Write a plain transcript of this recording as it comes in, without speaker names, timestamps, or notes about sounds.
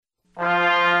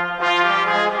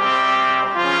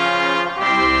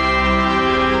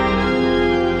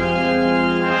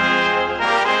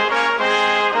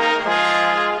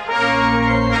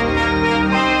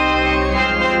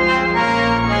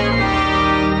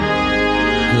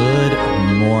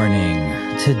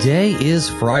morning. Today is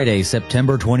Friday,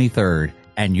 September 23rd,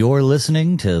 and you're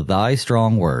listening to Thy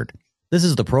Strong Word. This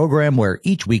is the program where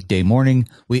each weekday morning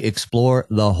we explore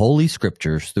the Holy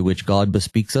Scriptures through which God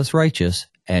bespeaks us righteous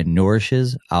and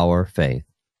nourishes our faith.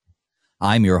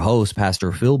 I'm your host,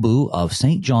 Pastor Phil Boo of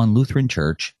St. John Lutheran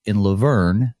Church in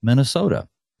Luverne, Minnesota.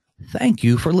 Thank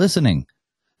you for listening.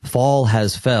 Fall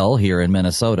has fell here in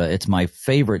Minnesota. It's my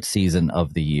favorite season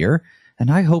of the year, and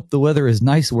I hope the weather is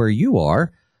nice where you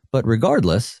are. But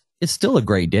regardless, it's still a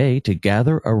great day to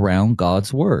gather around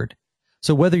God's Word.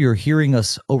 So whether you're hearing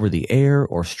us over the air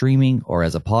or streaming or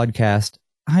as a podcast,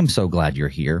 I'm so glad you're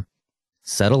here.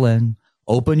 Settle in,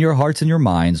 open your hearts and your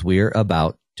minds. We're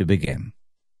about to begin.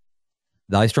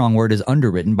 Thy Strong Word is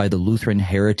underwritten by the Lutheran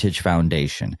Heritage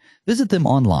Foundation. Visit them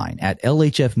online at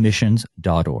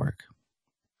lhfmissions.org.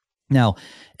 Now,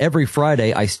 every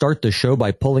Friday, I start the show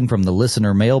by pulling from the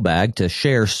listener mailbag to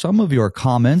share some of your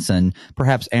comments and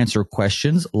perhaps answer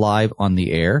questions live on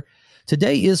the air.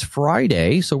 Today is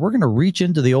Friday, so we're going to reach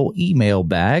into the old email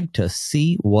bag to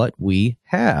see what we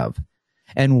have.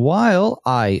 And while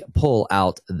I pull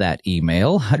out that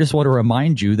email, I just want to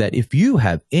remind you that if you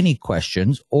have any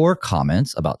questions or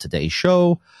comments about today's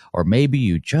show, or maybe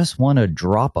you just want to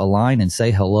drop a line and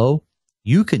say hello,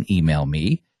 you can email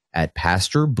me at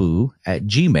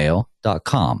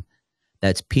pastorboo@gmail.com.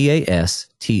 That's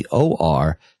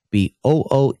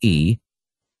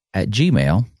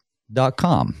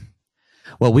PASTORBOOE@gmail.com.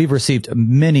 Well, we've received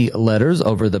many letters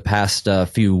over the past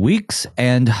few weeks,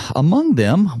 and among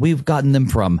them, we've gotten them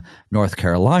from North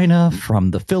Carolina,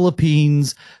 from the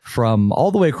Philippines, from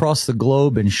all the way across the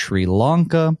globe in Sri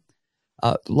Lanka.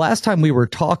 Last time we were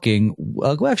talking,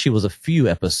 actually it was a few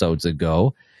episodes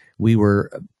ago, we were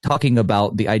talking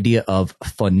about the idea of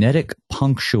phonetic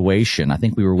punctuation. I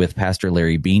think we were with Pastor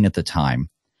Larry Bean at the time.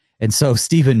 And so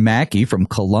Stephen Mackey from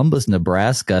Columbus,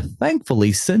 Nebraska,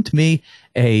 thankfully sent me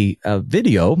a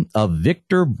video of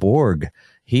Victor Borg.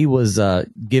 He was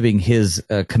giving his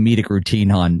comedic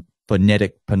routine on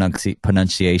phonetic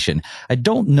pronunciation. I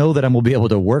don't know that I'm going to be able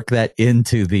to work that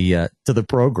into the to the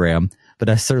program, but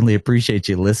I certainly appreciate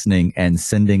you listening and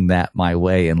sending that my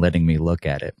way and letting me look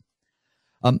at it.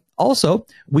 Also,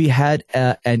 we had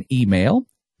an email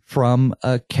from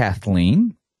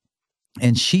Kathleen,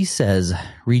 and she says,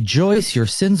 "Rejoice, your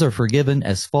sins are forgiven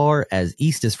as far as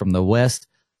east is from the west.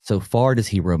 So far does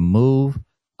he remove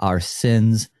our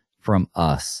sins from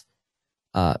us."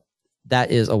 That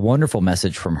is a wonderful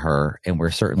message from her, and we're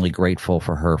certainly grateful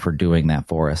for her for doing that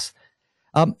for us.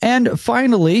 And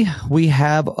finally, we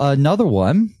have another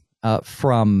one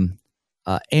from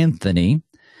Anthony.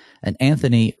 And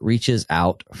Anthony reaches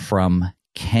out from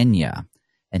Kenya,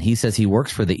 and he says he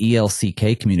works for the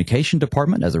ELCK Communication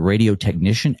Department as a radio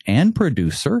technician and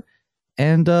producer.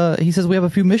 And he says we have a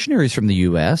few missionaries from the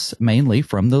U.S., mainly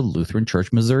from the Lutheran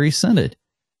Church Missouri Synod.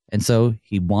 And so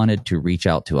he wanted to reach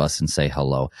out to us and say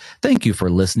hello. Thank you for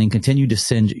listening. Continue to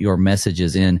send your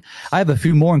messages in. I have a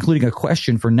few more, including a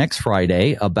question for next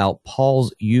Friday about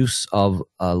Paul's use of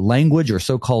language or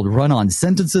so-called run-on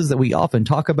sentences that we often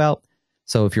talk about.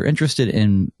 So if you're interested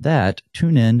in that,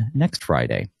 tune in next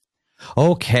Friday.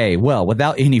 Okay, well,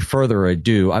 without any further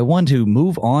ado, I want to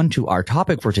move on to our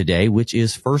topic for today, which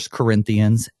is 1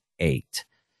 Corinthians 8.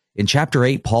 In chapter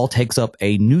 8, Paul takes up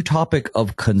a new topic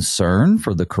of concern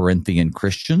for the Corinthian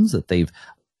Christians that they've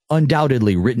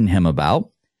undoubtedly written him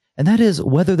about, and that is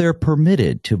whether they're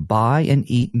permitted to buy and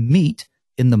eat meat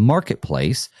in the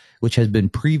marketplace, which has been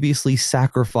previously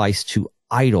sacrificed to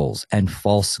idols and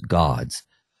false gods.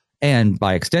 And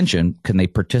by extension, can they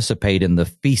participate in the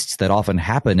feasts that often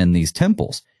happen in these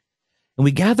temples? And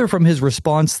we gather from his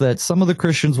response that some of the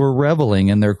Christians were reveling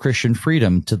in their Christian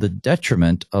freedom to the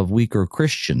detriment of weaker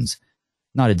Christians.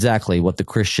 Not exactly what the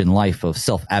Christian life of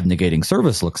self-abnegating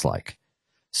service looks like.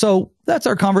 So that's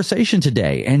our conversation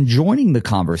today. And joining the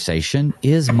conversation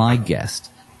is my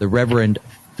guest, the Reverend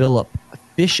Philip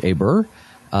Fishaber,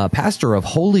 pastor of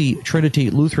Holy Trinity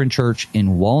Lutheran Church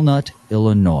in Walnut,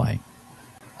 Illinois.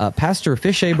 Pastor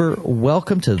Fishaber,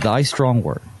 welcome to Thy Strong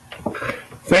Word.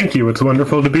 Thank you. It's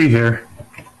wonderful to be here.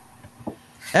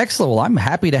 Excellent. Well, I'm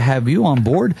happy to have you on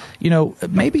board.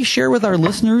 Maybe share with our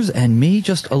listeners and me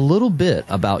just a little bit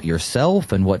about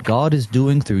yourself and what God is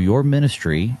doing through your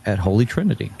ministry at Holy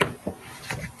Trinity.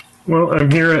 Well,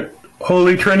 I'm here at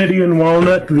Holy Trinity in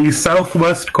Walnut, the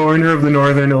southwest corner of the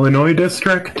Northern Illinois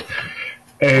District,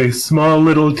 a small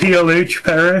little TLH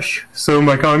parish, so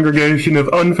my congregation is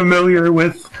unfamiliar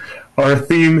with our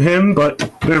theme hymn, but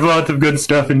there's lots of good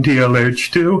stuff in TLH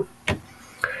too.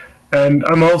 And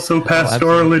I'm also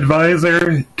pastoral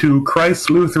advisor to Christ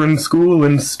Lutheran School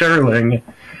in Sterling,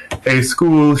 a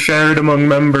school shared among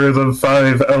members of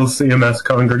 5 LCMS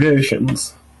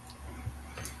congregations.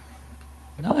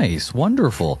 Nice,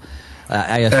 wonderful.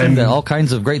 I assume that all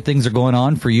kinds of great things are going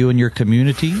on for you and your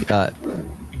community.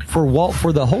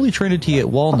 For the Holy Trinity at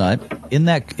Walnut, in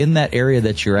that area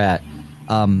that you're at,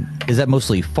 is that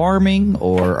mostly farming,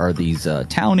 or are these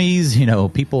townies?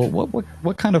 People.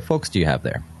 What kind of folks do you have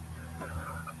there?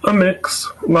 A mix.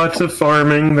 Lots of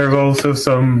farming. There's also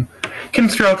some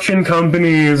construction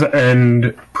companies and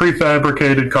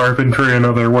prefabricated carpentry and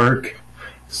other work.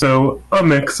 So a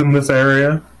mix in this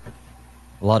area.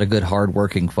 A lot of good,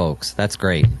 hard-working folks. That's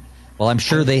great. Well, I'm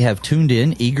sure they have tuned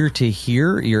in, eager to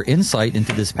hear your insight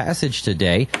into this passage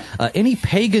today. Any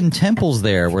pagan temples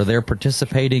there where they're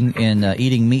participating in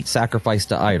eating meat sacrificed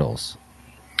to idols?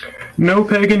 No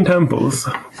pagan temples.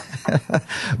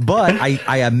 But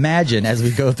I imagine as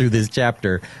we go through this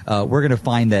chapter, we're going to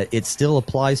find that it still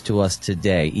applies to us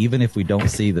today, even if we don't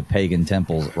see the pagan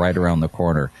temples right around the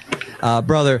corner.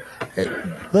 Brother,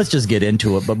 let's just get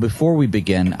into it. But before we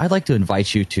begin, I'd like to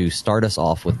invite you to start us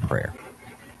off with prayer.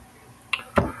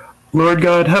 Lord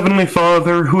God, Heavenly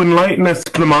Father, who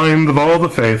enlightenest the minds of all the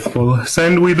faithful,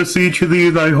 send, we beseech thee,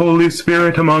 thy Holy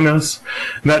Spirit among us,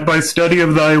 that by study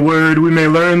of thy word we may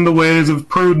learn the ways of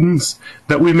prudence,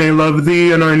 that we may love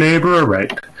thee and our neighbor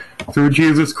aright. Through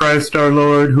Jesus Christ our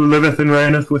Lord, who liveth and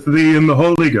reigneth with thee in the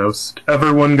Holy Ghost,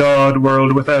 ever one God,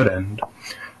 world without end.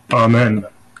 Amen.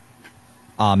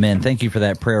 Amen. Thank you for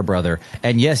that prayer, brother.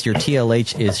 And yes, your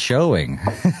TLH is showing.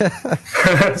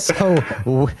 So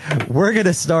we're going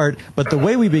to start, but the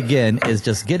way we begin is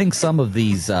just getting some of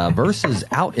these verses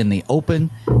out in the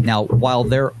open. Now, while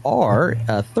there are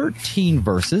 13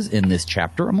 verses in this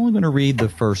chapter, I'm only going to read the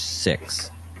first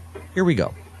 6. Here we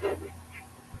go.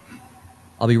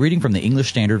 I'll be reading from the English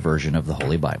Standard Version of the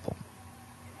Holy Bible.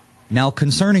 Now,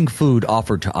 concerning food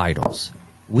offered to idols,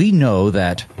 we know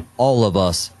that all of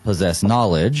us possess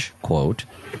knowledge, quote,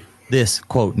 this,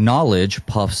 quote, knowledge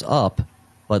puffs up,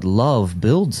 but love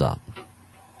builds up.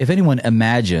 If anyone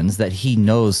imagines that he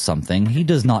knows something, he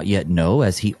does not yet know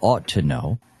as he ought to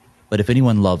know. But if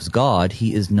anyone loves God,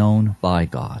 he is known by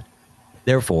God.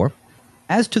 Therefore,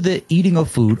 as to the eating of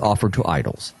food offered to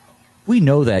idols, we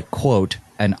know that, quote,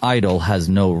 an idol has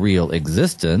no real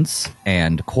existence,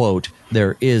 and, quote,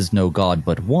 there is no God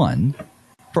but one.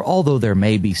 For although there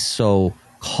may be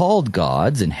so-called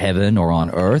gods in heaven or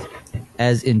on earth,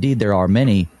 as indeed there are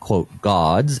many, quote,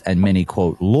 gods and many,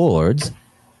 quote, lords,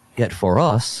 yet for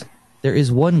us there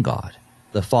is one God,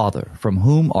 the Father, from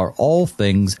whom are all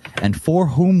things and for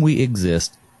whom we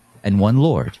exist, and one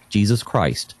Lord, Jesus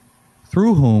Christ,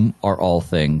 through whom are all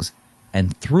things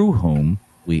and through whom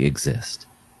we exist.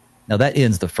 Now that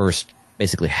ends the first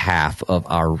basically half of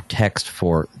our text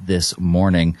for this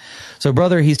morning. So,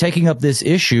 brother, he's taking up this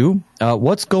issue.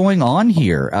 What's going on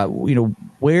here?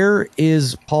 Where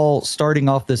is Paul starting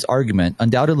off this argument?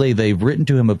 Undoubtedly, they've written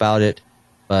to him about it,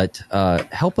 but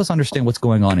help us understand what's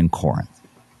going on in Corinth.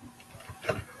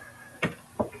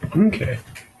 Okay.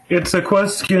 It's a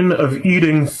question of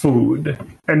eating food,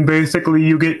 and basically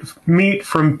you get meat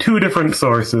from 2 different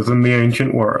sources in the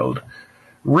ancient world.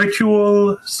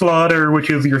 Ritual slaughter,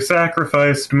 which is your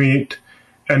sacrificed meat,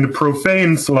 and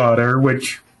profane slaughter,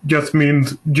 which just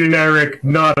means generic,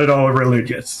 not at all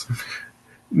religious.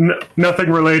 Nothing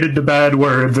related to bad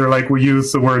words, or like we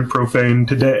use the word profane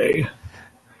today.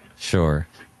 Sure.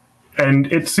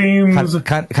 And it seems...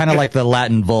 Kind of like the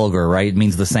Latin vulgar, right? It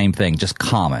means the same thing, just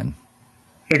common.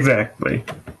 Exactly.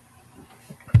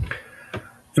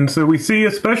 And so we see,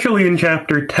 especially in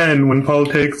chapter 10, when Paul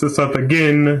takes this up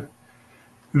again,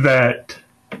 that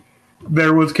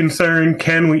there was concern,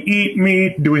 can we eat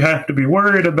meat? Do we have to be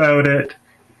worried about it?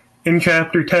 In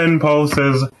chapter 10, Paul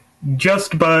says,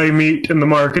 just buy meat in the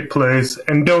marketplace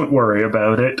and don't worry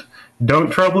about it.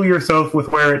 Don't trouble yourself with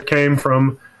where it came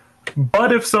from.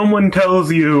 But if someone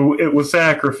tells you it was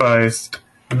sacrificed,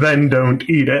 then don't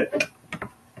eat it.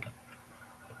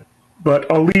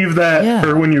 But I'll leave that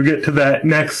for when you get to that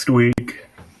next week.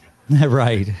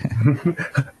 Right.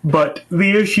 But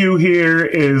the issue here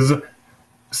is,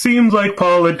 seems like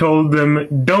Paul had told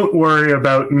them, don't worry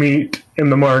about meat in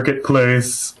the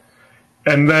marketplace.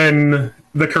 And then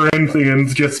the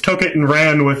Corinthians just took it and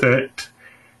ran with it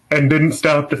and didn't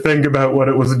stop to think about what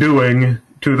it was doing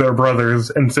to their brothers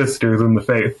and sisters in the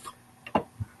faith.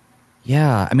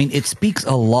 Yeah, I mean, it speaks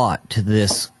a lot to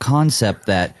this concept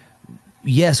that,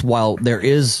 yes, while there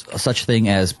is such thing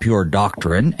as pure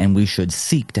doctrine, and we should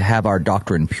seek to have our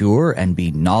doctrine pure and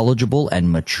be knowledgeable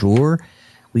and mature,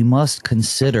 we must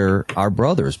consider our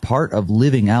brothers. Part of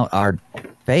living out our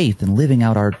faith and living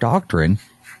out our doctrine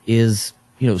is,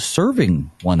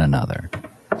 serving one another.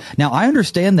 Now, I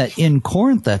understand that in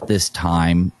Corinth at this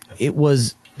time, it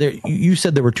was there. You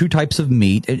said there were two types of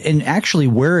meat, and actually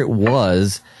where it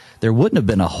was, there wouldn't have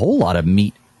been a whole lot of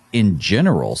meat in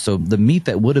general. So the meat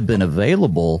that would have been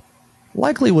available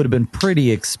likely would have been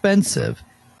pretty expensive.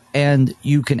 And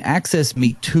you can access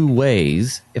meat two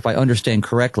ways, if I understand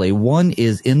correctly. One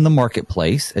is in the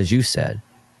marketplace, as you said.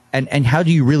 And how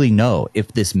do you really know if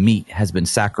this meat has been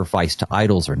sacrificed to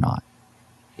idols or not?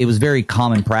 It was very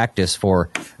common practice for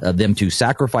them to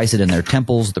sacrifice it in their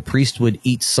temples. The priest would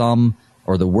eat some,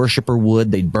 or the worshiper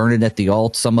would. They'd burn it at the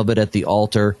altar, some of it at the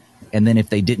altar. And then if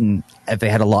they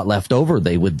had a lot left over,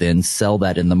 they would then sell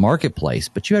that in the marketplace.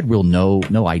 But you had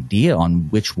no idea on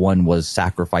which one was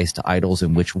sacrificed to idols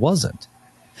and which wasn't.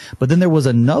 But then there was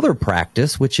another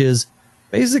practice, which is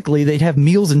basically they'd have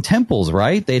meals in temples,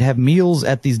 right? They'd have meals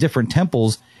at these different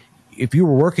temples. If you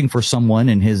were working for someone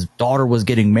and his daughter was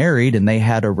getting married and they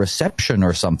had a reception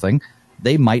or something,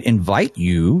 they might invite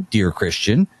you, dear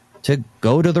Christian, to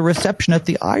go to the reception at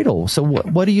the idol. So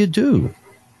what do you do?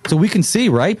 So we can see,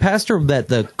 right, Pastor, that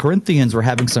the Corinthians were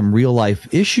having some real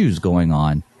life issues going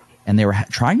on, and they were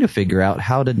trying to figure out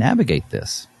how to navigate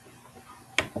this.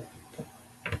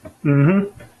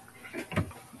 Mm-hmm.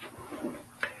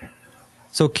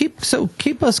 So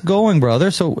keep us going, brother.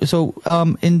 So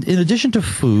in addition to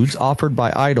foods offered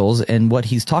by idols and what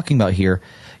he's talking about here,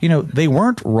 they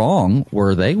weren't wrong,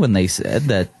 were they, when they said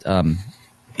that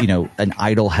an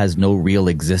idol has no real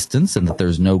existence and that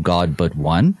there's no God but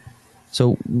one?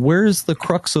 So where's the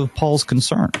crux of Paul's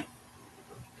concern?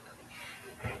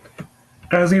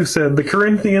 As you said, the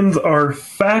Corinthians are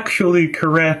factually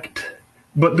correct,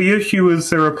 but the issue is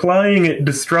they're applying it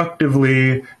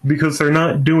destructively because they're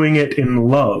not doing it in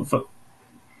love.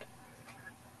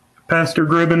 Pastor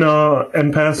Gribinaw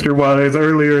and Pastor Wise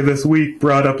earlier this week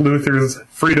brought up Luther's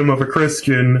freedom of a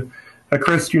Christian. A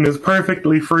Christian is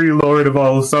perfectly free, Lord of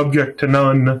all, subject to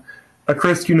none. A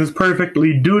Christian is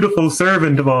perfectly dutiful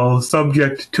servant of all,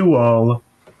 subject to all.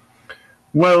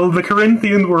 Well, the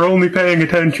Corinthians were only paying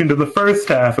attention to the first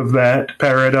half of that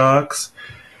paradox,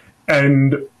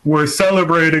 and were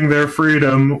celebrating their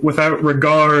freedom without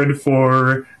regard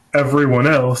for everyone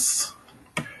else.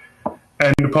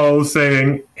 And Paul's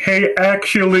saying, hey,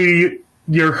 actually,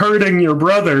 you're hurting your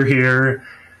brother here.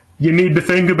 You need to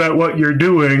think about what you're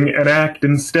doing and act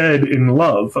instead in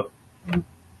love.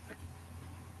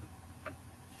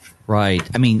 Right.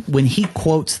 I mean, when he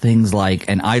quotes things like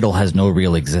an idol has no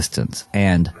real existence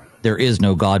and there is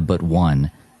no God but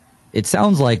one, it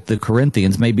sounds like the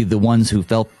Corinthians may be the ones who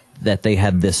felt that they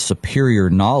had this superior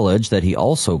knowledge that he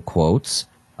also quotes,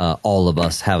 all of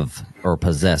us have or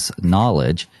possess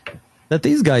knowledge, that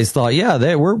these guys thought,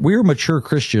 yeah, we're mature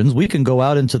Christians. We can go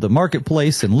out into the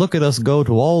marketplace and look at us go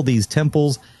to all these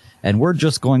temples, and we're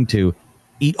just going to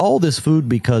eat all this food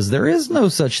because there is no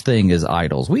such thing as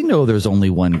idols. We know there's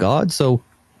only one God, so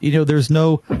there's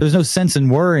no sense in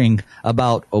worrying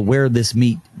about where this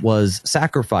meat was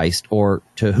sacrificed or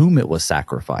to whom it was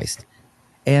sacrificed.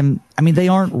 And I mean, they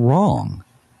aren't wrong,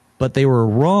 but they were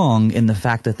wrong in the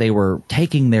fact that they were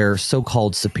taking their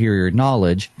so-called superior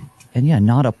knowledge and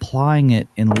not applying it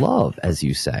in love, as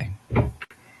you say.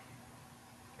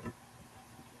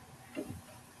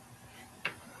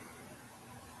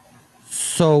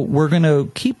 So we're going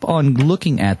to keep on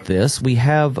looking at this. We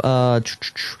have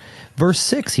verse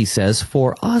 6, he says,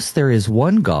 "For us there is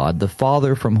one God, the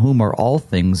Father, from whom are all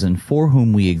things and for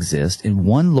whom we exist, and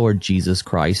one Lord Jesus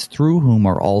Christ, through whom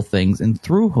are all things and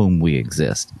through whom we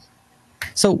exist."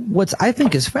 So what I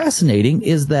think is fascinating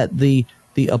is that the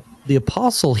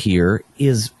apostle here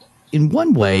is, in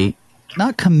one way,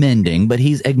 not commending, but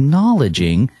he's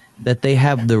acknowledging that they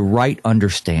have the right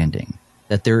understanding,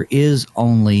 that there is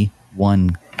only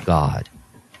one God.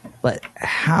 But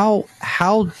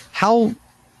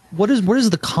what is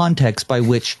the context by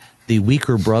which the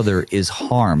weaker brother is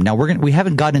harmed? Now we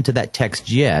haven't gotten into that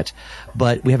text yet,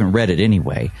 but we haven't read it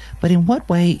anyway. But in what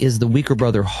way is the weaker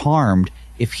brother harmed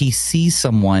if he sees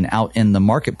someone out in the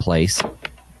marketplace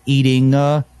eating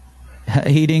a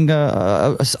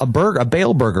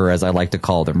Baal burger, as I like to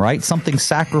call them, right? Something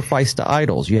sacrificed to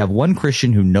idols. You have one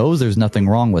Christian who knows there's nothing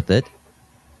wrong with it.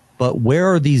 But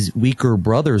where are these weaker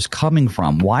brothers coming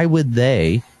from? Why would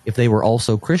they, if they were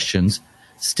also Christians,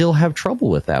 still have trouble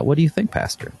with that? What do you think,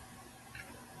 Pastor?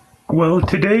 Well,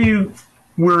 today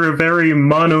we're a very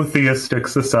monotheistic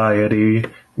society.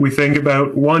 We think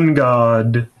about one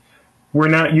God. We're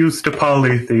not used to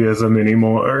polytheism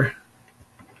anymore.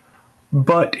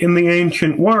 But in the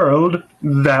ancient world,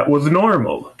 that was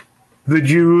normal. The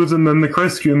Jews and then the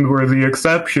Christians were the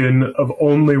exception of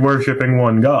only worshiping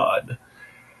one God.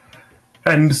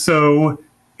 And so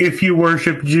if you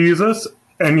worship Jesus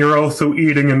and you're also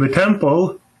eating in the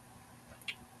temple,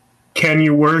 can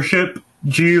you worship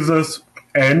Jesus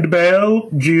and Baal,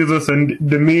 Jesus and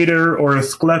Demeter or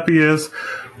Asclepius,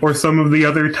 or some of the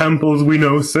other temples we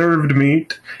know served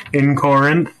meat in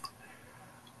Corinth?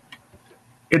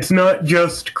 It's not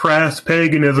just crass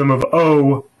paganism of,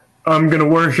 oh, I'm going to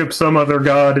worship some other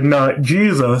god and not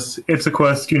Jesus. It's a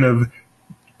question of,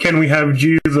 can we have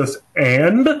Jesus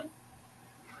and?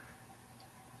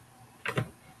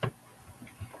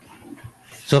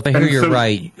 So if I hear you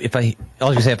right, if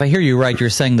I hear you right, you're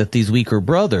saying that these weaker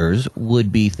brothers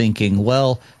would be thinking,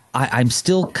 well, I'm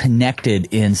still connected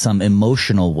in some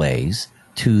emotional ways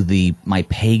to my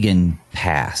pagan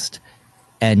past,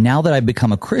 and now that I've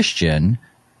become a Christian,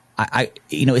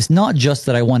 it's not just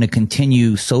that I want to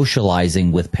continue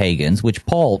socializing with pagans, which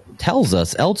Paul tells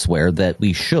us elsewhere that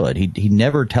we should. He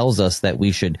never tells us that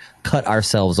we should cut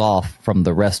ourselves off from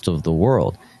the rest of the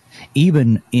world.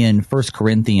 Even in 1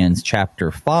 Corinthians chapter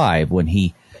 5, when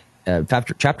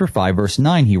chapter 5, verse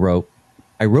 9, he wrote,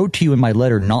 I wrote to you in my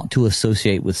letter not to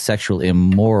associate with sexually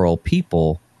immoral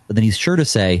people, but then he's sure to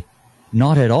say,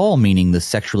 not at all meaning the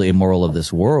sexually immoral of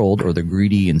this world or the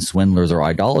greedy and swindlers or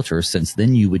idolaters, since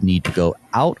then you would need to go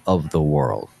out of the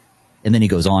world. And then he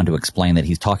goes on to explain that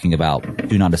he's talking about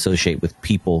do not associate with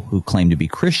people who claim to be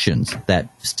Christians that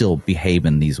still behave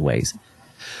in these ways.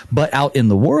 But out in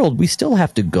the world, we still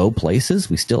have to go places.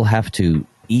 We still have to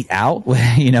eat out.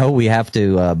 We have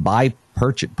to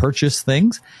purchase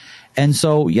things. And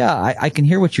so, yeah, I can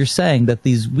hear what you're saying, that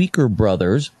these weaker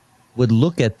brothers would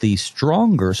look at the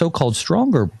stronger, so-called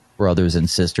stronger brothers and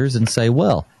sisters and say,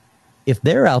 well, if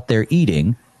they're out there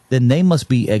eating, then they must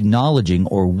be acknowledging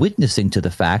or witnessing to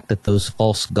the fact that those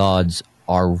false gods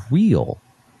are real.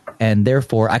 And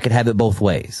therefore, I could have it both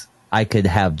ways. I could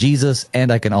have Jesus,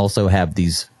 and I can also have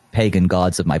these pagan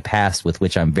gods of my past with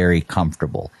which I'm very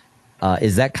comfortable.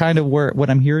 Is that kind of what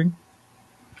I'm hearing?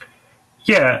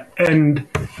 Yeah, and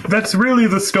that's really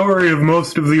the story of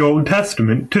most of the Old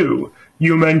Testament, too.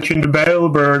 You mentioned Baal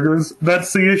burgers.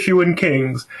 That's the issue in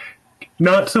Kings.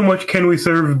 Not so much can we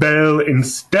serve Baal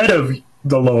instead of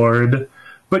the Lord,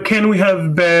 but can we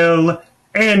have Baal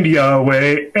and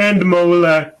Yahweh and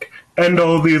Molech and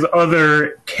all these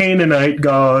other Canaanite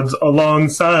gods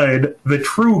alongside the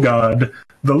true God,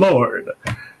 the Lord?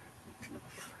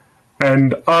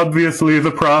 And obviously the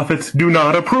prophets do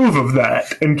not approve of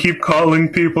that and keep calling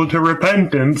people to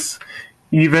repentance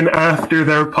even after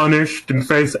they're punished and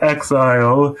face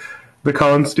exile. The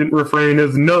constant refrain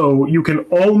is, no, you can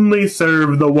only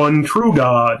serve the one true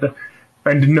God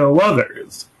and no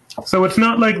others. So it's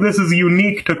not like this is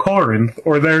unique to Corinth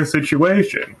or their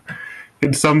situation.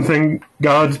 It's something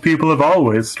God's people have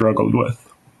always struggled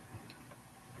with.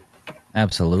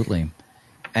 Absolutely.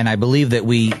 And I believe that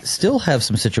we still have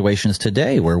some situations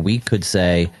today where we could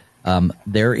say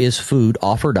there is food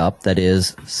offered up that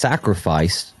is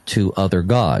sacrificed to other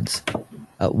gods.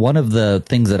 One of the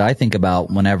things that I think about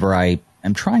whenever I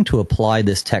am trying to apply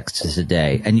this text to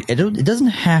today, and it doesn't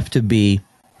have to be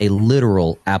a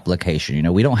literal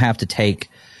application. We don't have to take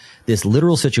this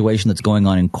literal situation that's going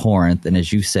on in Corinth and,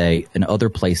 as you say, in other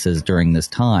places during this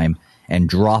time and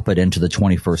drop it into the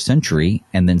 21st century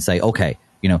and then say, okay,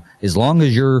 as long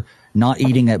as you're not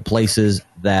eating at places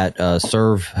that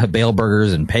serve Baal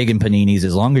burgers and pagan paninis,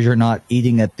 as long as you're not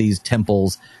eating at these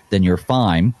temples, then you're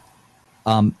fine.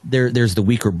 There's the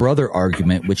weaker brother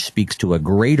argument, which speaks to a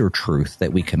greater truth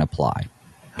that we can apply.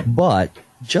 But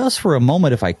just for a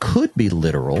moment, if I could be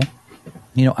literal,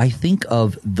 I think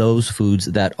of those foods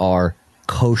that are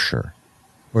kosher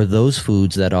or those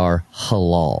foods that are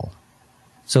halal.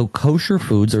 So kosher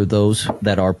foods are those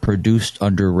that are produced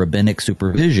under rabbinic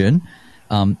supervision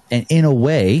and in a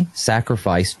way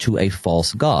sacrificed to a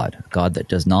false god, a god that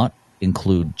does not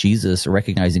include Jesus,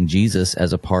 recognizing Jesus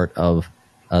as a part of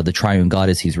the triune God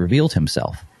as he's revealed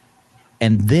himself.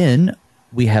 And then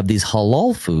we have these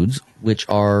halal foods, which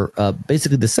are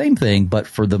basically the same thing, but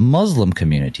for the Muslim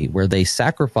community, where they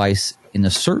sacrifice in a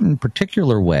certain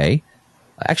particular way,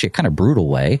 actually a kind of brutal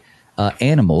way,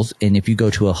 animals. And if you go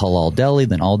to a halal deli,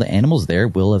 then all the animals there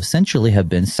will essentially have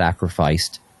been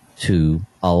sacrificed to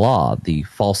Allah, the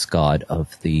false god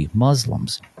of the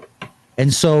Muslims.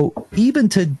 And so even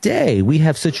today, we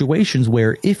have situations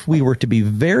where if we were to be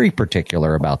very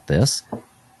particular about this,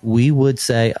 we would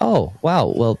say, oh,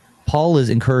 wow, well, Paul is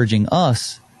encouraging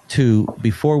us to,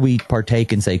 before we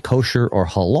partake in, say, kosher or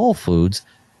halal foods,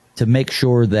 to make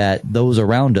sure that those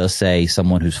around us, say,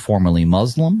 someone who's formerly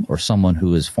Muslim or someone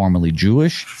who is formerly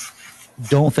Jewish,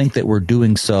 don't think that we're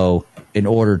doing so in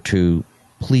order to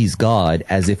please God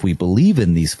as if we believe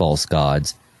in these false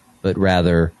gods, but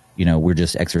rather, we're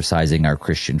just exercising our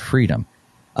Christian freedom.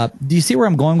 Do you see where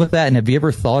I'm going with that? And have you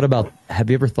ever thought about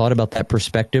that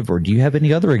perspective, or do you have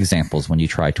any other examples when you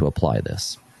try to apply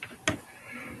this?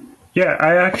 Yeah,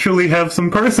 I actually have some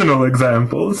personal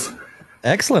examples.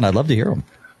 Excellent. I'd love to hear them.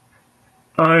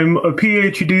 I'm a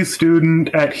PhD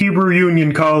student at Hebrew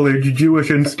Union College, Jewish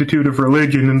Institute of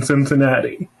Religion in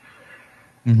Cincinnati.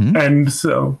 Mm-hmm. And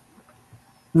so,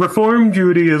 Reform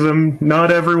Judaism,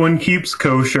 not everyone keeps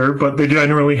kosher, but they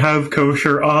generally have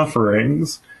kosher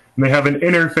offerings. And they have an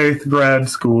interfaith grad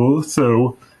school,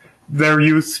 so they're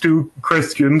used to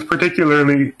Christians,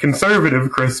 particularly conservative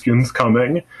Christians,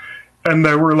 coming. And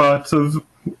there were lots of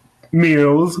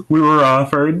meals we were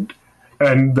offered,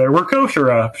 and there were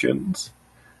kosher options.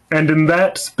 And in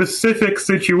that specific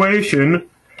situation,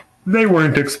 they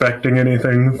weren't expecting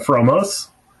anything from us.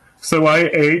 So I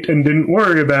ate and didn't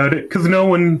worry about it, because no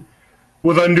one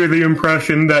was under the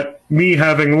impression that me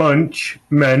having lunch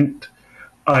meant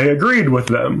I agreed with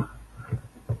them.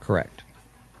 Correct.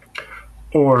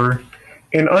 Or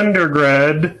in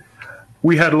undergrad,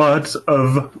 we had lots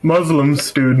of Muslim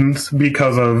students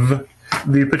because of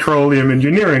the petroleum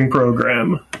engineering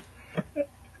program.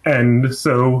 And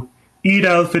so Eid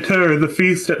al-Fitr, the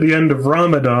feast at the end of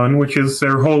Ramadan, which is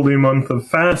their holy month of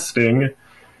fasting,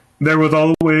 there was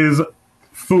always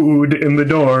food in the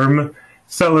dorm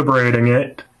celebrating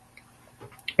it.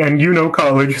 And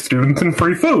college students and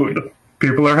free food.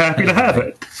 People are happy to have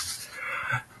it.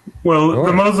 Well, sure.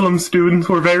 The Muslim students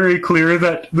were very clear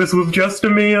that this was just a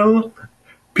meal.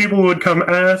 People would come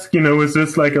ask, is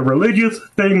this like a religious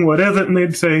thing? What is it? And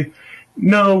they'd say,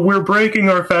 no, we're breaking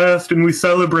our fast and we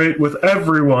celebrate with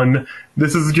everyone.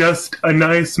 This is just a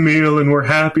nice meal and we're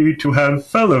happy to have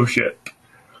fellowship.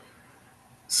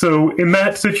 So in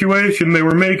that situation, they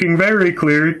were making very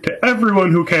clear to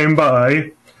everyone who came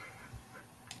by,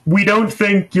 we don't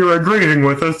think you're agreeing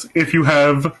with us if you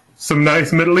have some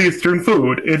nice Middle Eastern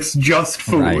food. It's just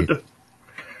food. Right.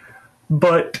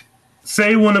 But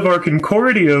say one of our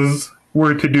Concordias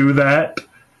were to do that,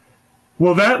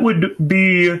 well, that would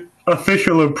be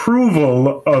official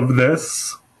approval of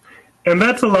this, and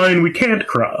that's a line we can't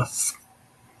cross.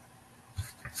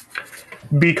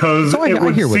 Because it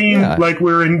would seem like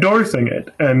we're endorsing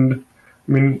it. And,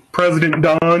 President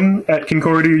Don at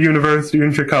Concordia University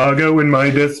in Chicago, in my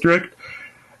district,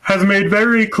 has made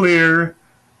very clear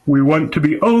we want to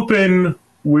be open,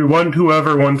 we want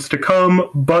whoever wants to come,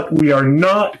 but we are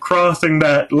not crossing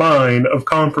that line of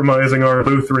compromising our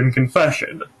Lutheran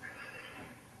confession.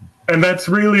 And that's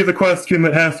really the question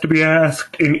that has to be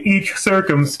asked in each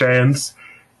circumstance.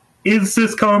 Is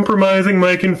this compromising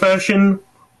my confession,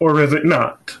 or is it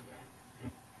not?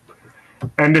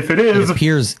 And if it is... It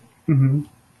appears... Mm-hmm.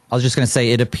 I was just going to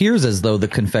say, it appears as though the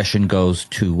confession goes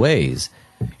two ways.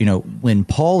 When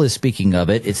Paul is speaking of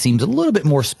it, it seems a little bit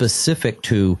more specific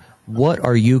to what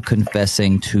are you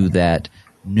confessing to that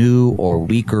new or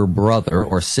weaker brother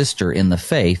or sister in the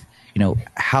faith?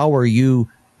 How are you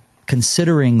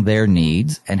considering their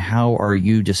needs, and how are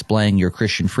you displaying your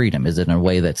Christian freedom? Is it in a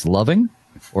way that's loving,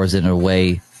 or is it in a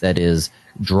way that is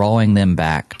drawing them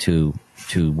back to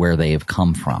where they have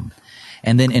come from?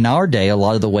 And then in our day, a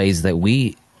lot of the ways that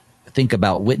we think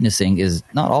about witnessing is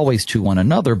not always to one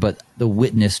another, but the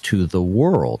witness to the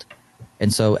world.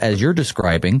 And so as you're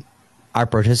describing, our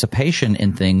participation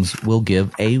in things will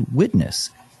give a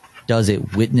witness. Does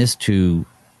it witness to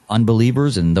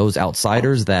unbelievers and those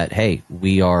outsiders that, hey,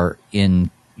 we are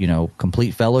in,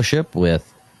 complete fellowship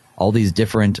with all these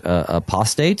different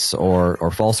apostates or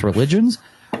false religions?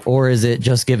 Or is it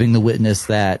just giving the witness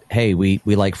that, hey, we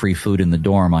like free food in the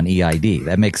dorm on EID?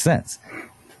 That makes sense.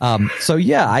 So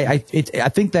yeah, I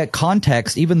think that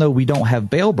context, even though we don't have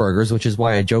Baal burgers, which is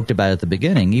why I joked about it at the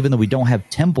beginning, even though we don't have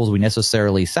temples we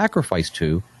necessarily sacrifice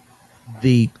to,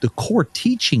 the core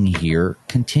teaching here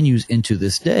continues into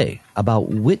this day about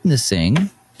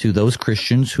witnessing to those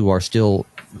Christians who are still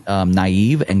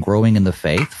naive and growing in the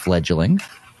faith, fledgling,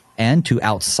 and to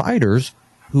outsiders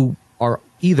who are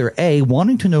either A,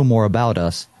 wanting to know more about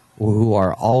us, or who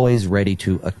are always ready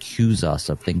to accuse us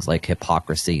of things like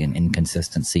hypocrisy and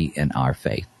inconsistency in our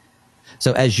faith.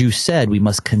 So as you said, we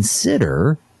must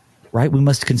consider, right? We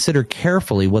must consider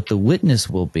carefully what the witness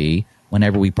will be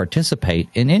whenever we participate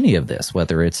in any of this,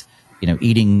 whether it's,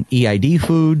 eating EID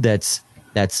food that's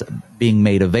being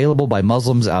made available by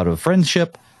Muslims out of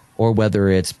friendship, or whether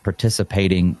it's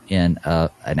participating in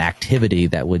an activity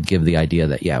that would give the idea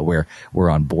that, yeah, we're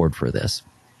on board for this.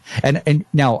 And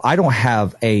now I don't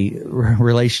have a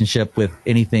relationship with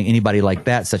anybody like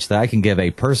that, such that I can give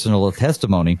a personal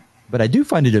testimony, but I do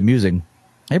find it amusing.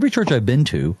 Every church I've been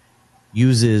to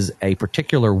uses a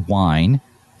particular wine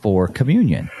for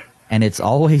communion. And it's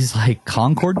always like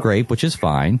Concord grape, which is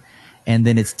fine. And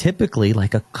then it's typically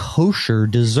like a kosher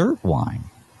dessert wine.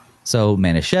 So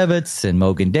Manischewitz and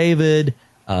Mogen David,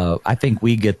 I think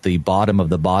we get the bottom of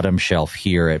the bottom shelf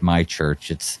here at my church.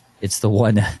 It's the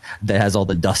one that has all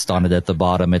the dust on it at the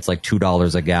bottom. It's like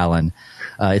 $2 a gallon.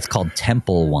 It's called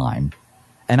Temple wine.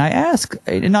 And I ask,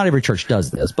 and not every church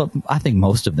does this, but I think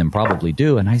most of them probably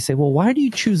do. And I say, well, why do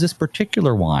you choose this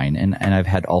particular wine? And I've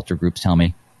had altar groups tell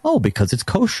me, oh, because it's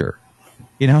kosher.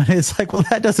 You know, and it's like, well,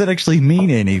 that doesn't actually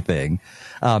mean anything.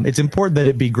 It's important that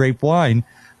it be grape wine,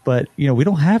 but, you know, we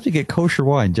don't have to get kosher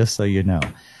wine, just so you know.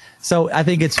 So I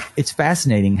think it's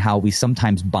fascinating how we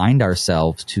sometimes bind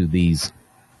ourselves to these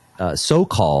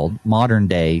so-called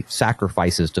modern-day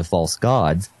sacrifices to false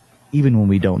gods, even when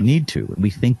we don't need to. We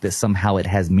think that somehow it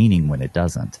has meaning when it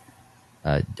doesn't.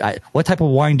 What type of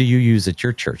wine do you use at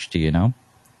your church? Do you know?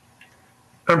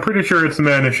 I'm pretty sure it's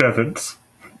Manischewitz.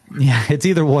 Yeah, it's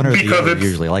either one or the other,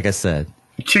 usually, like I said.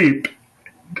 Cheap.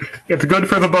 It's good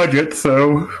for the budget,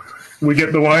 so we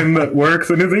get the wine that works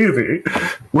and is easy.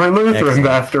 We're Lutherans,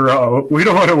 after all. We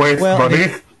don't want to waste money.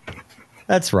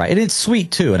 That's right. And it's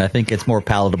sweet, too, and I think it's more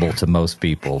palatable to most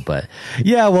people. But,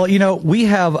 yeah, well, you know, we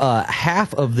have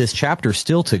half of this chapter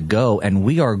still to go, and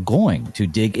we are going to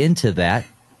dig into that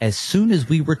as soon as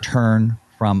we return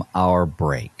from our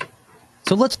break.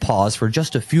 So let's pause for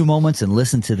just a few moments and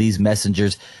listen to these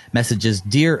messages.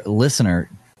 Dear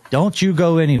listener, don't you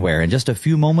go anywhere. In just a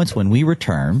few moments when we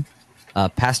return,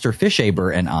 Pastor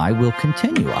Fishaber and I will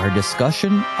continue our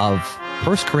discussion of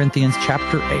 1 Corinthians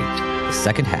chapter 8, the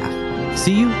second half.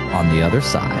 See you on the other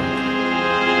side.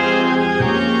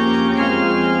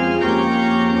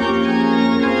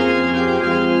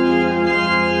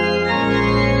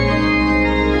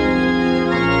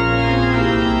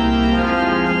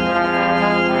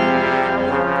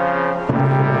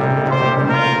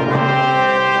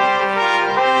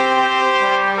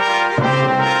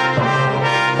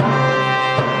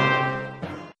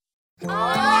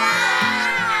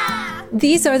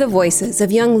 These are the voices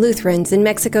of young Lutherans in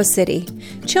Mexico City,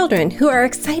 children who are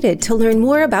excited to learn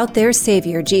more about their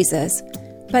Savior, Jesus.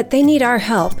 But they need our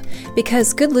help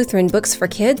because good Lutheran books for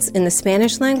kids in the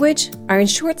Spanish language are in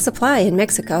short supply in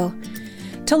Mexico.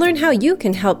 To learn how you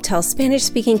can help tell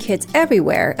Spanish-speaking kids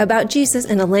everywhere about Jesus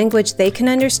in a language they can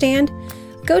understand,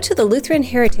 go to the Lutheran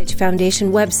Heritage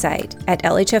Foundation website at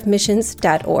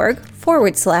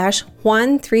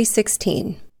lhfmissions.org/Juan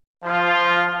 316.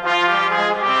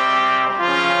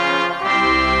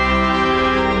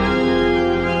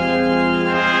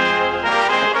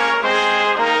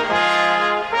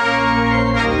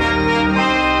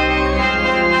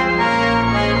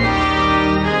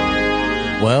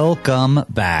 Welcome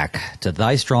back to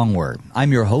Thy Strong Word.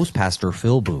 I'm your host, Pastor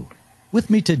Phil Boo. With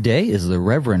me today is the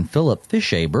Reverend Philip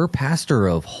Fishaber, pastor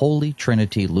of Holy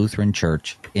Trinity Lutheran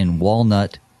Church in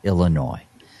Walnut, Illinois.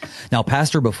 Now,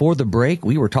 Pastor, before the break,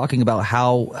 we were talking about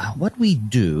how what we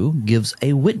do gives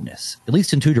a witness, at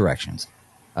least in two directions,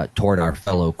 toward our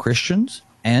fellow Christians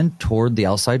and toward the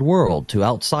outside world, to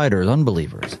outsiders,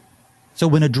 unbelievers. So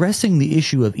when addressing the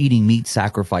issue of eating meat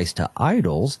sacrificed to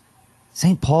idols,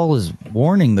 St. Paul is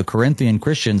warning the Corinthian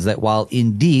Christians that while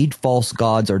indeed false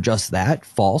gods are just that,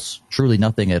 false, truly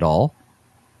nothing at all,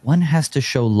 one has to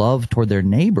show love toward their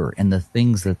neighbor in the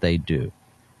things that they do.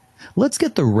 Let's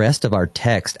get the rest of our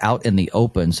text out in the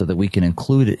open so that we can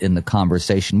include it in the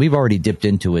conversation. We've already dipped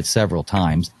into it several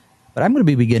times, but I'm going to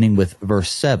be beginning with verse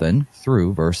 7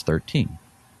 through verse 13.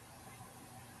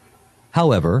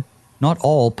 However, not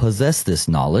all possess this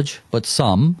knowledge, but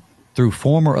some, through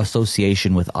former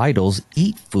association with idols,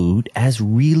 eat food as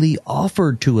really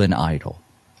offered to an idol,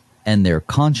 and their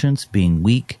conscience, being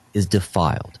weak, is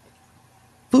defiled.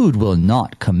 Food will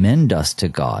not commend us to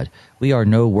God. We are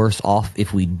no worse off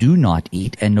if we do not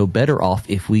eat, and no better off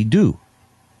if we do.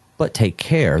 But take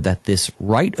care that this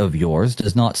right of yours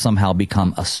does not somehow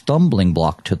become a stumbling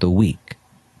block to the weak.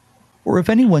 For if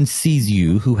anyone sees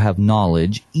you who have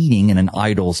knowledge eating in an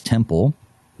idol's temple,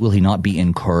 will he not be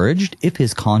encouraged, if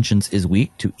his conscience is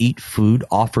weak, to eat food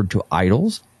offered to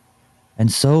idols?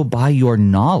 And so by your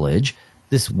knowledge,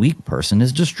 this weak person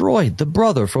is destroyed, the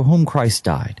brother for whom Christ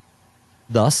died.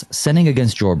 Thus, sinning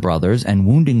against your brothers and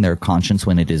wounding their conscience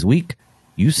when it is weak,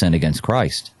 you sin against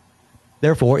Christ.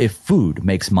 Therefore, if food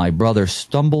makes my brother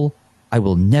stumble, I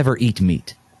will never eat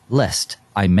meat, lest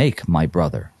I make my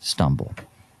brother stumble.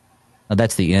 Now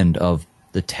that's the end of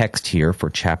the text here for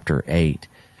chapter 8.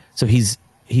 So he's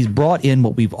brought in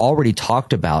what we've already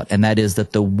talked about, and that is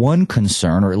that the one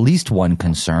concern, or at least one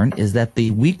concern, is that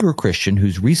the weaker Christian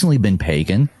who's recently been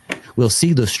pagan will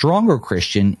see the stronger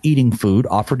Christian eating food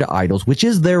offered to idols, which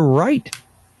is their right.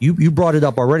 You brought it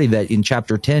up already that in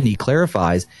chapter 10 he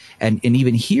clarifies, and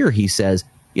even here he says,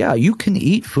 yeah, you can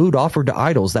eat food offered to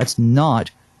idols. That's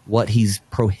not what he's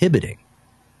prohibiting.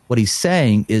 What he's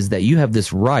saying is that you have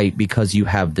this right because you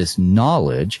have this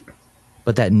knowledge,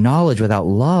 but that knowledge without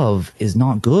love is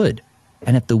not good.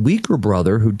 And if the weaker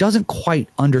brother who doesn't quite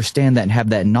understand that and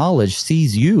have that knowledge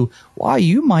sees you, why,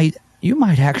 you might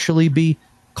actually be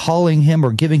calling him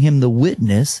or giving him the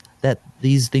witness that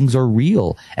these things are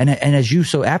real. And as you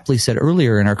so aptly said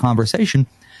earlier in our conversation,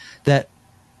 that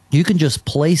you can just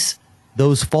place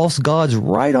those false gods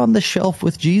right on the shelf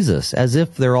with Jesus as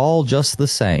if they're all just the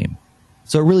same.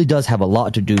 So it really does have a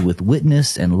lot to do with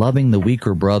witness and loving the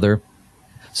weaker brother.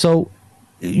 So,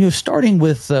 starting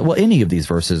with, any of these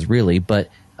verses really, but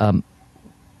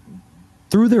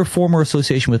through their former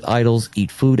association with idols,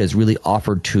 eat food as really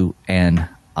offered to an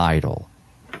idol.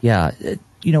 Yeah,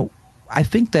 I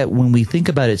think that when we think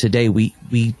about it today, we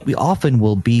often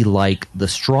will be like the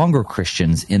stronger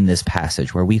Christians in this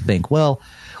passage, where we think, well,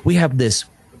 we have this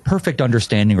perfect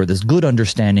understanding or this good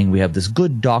understanding, we have this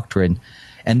good doctrine,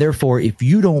 and therefore if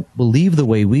you don't believe the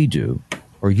way we do,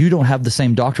 or you don't have the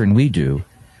same doctrine we do,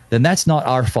 then that's not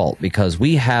our fault because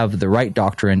we have the right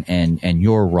doctrine and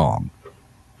you're wrong.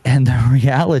 And the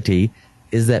reality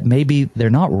is that maybe they're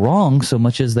not wrong so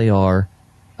much as they are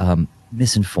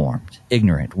misinformed,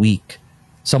 ignorant, weak,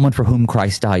 someone for whom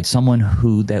Christ died, someone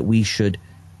that we should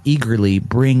eagerly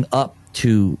bring up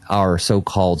to our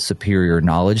so-called superior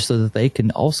knowledge so that they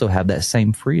can also have that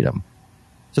same freedom.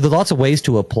 So there's lots of ways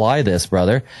to apply this,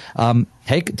 brother.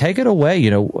 Take it away.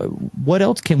 What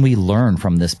else can we learn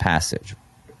from this passage?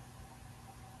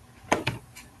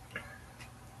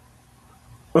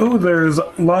 Oh, there's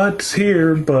lots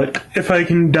here, but if I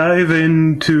can dive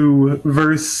into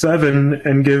verse 7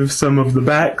 and give some of the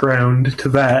background to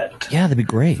that. Yeah, that'd be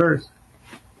great. First.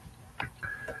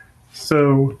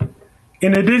 So,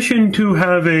 in addition to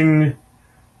having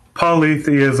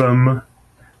polytheism,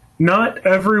 not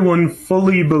everyone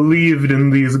fully believed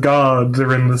in these gods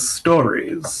or in the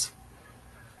stories.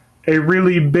 A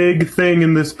really big thing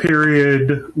in this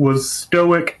period was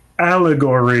Stoic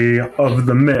allegory of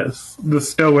the myth. The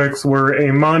Stoics were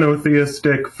a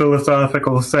monotheistic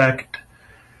philosophical sect,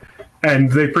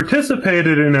 and they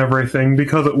participated in everything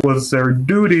because it was their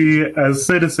duty as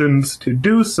citizens to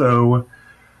do so,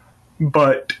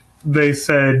 but they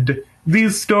said,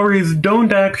 these stories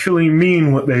don't actually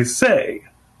mean what they say.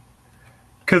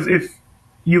 Because if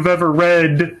you've ever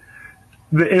read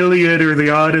the Iliad or the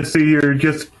Odyssey or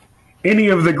just any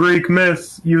of the Greek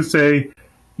myths, you say,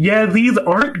 yeah, these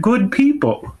aren't good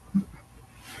people.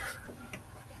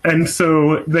 And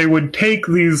so they would take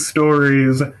these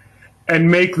stories and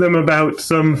make them about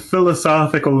some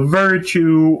philosophical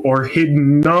virtue or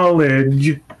hidden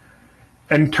knowledge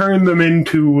and turn them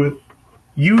into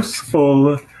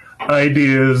useful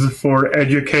ideas for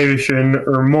education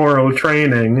or moral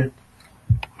training.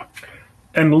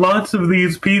 And lots of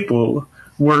these people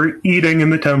were eating in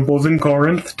the temples in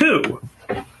Corinth too.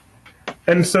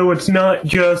 And so it's not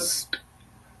just,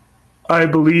 I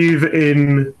believe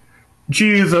in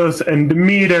Jesus and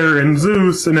Demeter and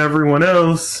Zeus and everyone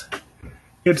else.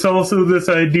 It's also this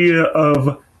idea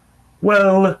of,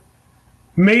 well,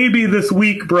 maybe this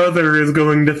weak brother is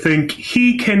going to think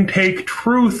he can take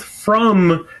truth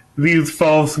from these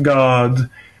false gods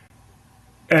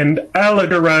and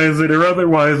allegorize it or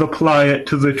otherwise apply it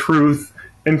to the truth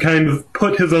and kind of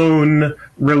put his own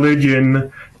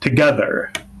religion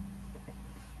together.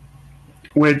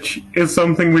 Which is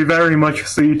something we very much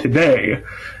see today.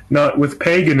 Not with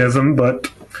paganism, but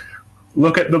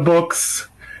look at the books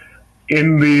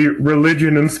in the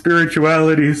religion and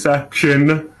spirituality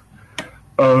section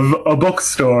of a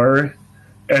bookstore,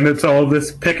 and it's all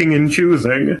this picking and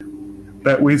choosing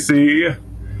that we see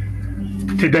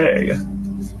today.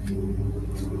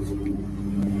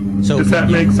 So, does that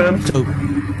make sense? So,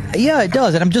 yeah, it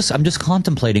does. And I'm just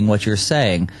contemplating what you're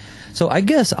saying. So I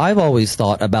guess I've always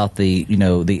thought about the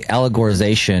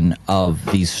allegorization of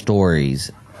these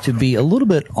stories to be a little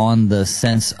bit on the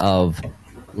sense of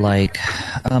like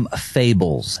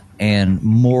fables and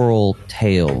moral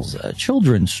tales,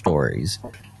 children's stories,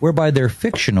 whereby they're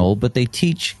fictional, but they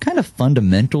teach kind of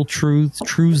fundamental truths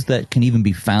that can even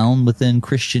be found within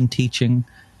Christian teaching.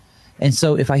 And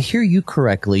so if I hear you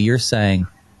correctly, you're saying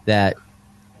that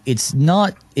it's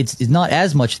not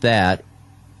as much that,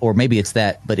 or maybe it's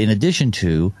that, but in addition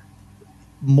to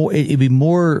more,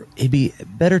 it'd be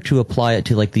better to apply it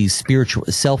to like these spiritual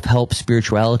self-help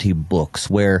spirituality books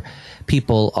where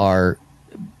people are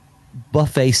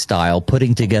buffet style,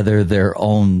 putting together their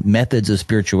own methods of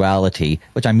spirituality,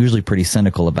 which I'm usually pretty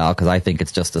cynical about because I think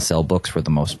it's just to sell books for the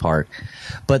most part.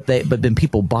 But then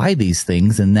people buy these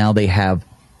things, and now they have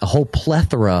a whole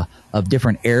plethora of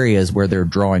different areas where they're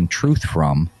drawing truth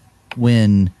from,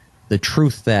 when the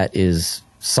truth that is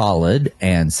solid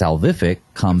and salvific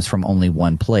comes from only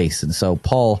one place. And so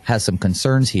Paul has some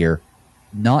concerns here,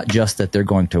 not just that they're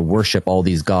going to worship all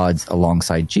these gods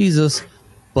alongside Jesus,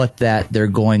 but that they're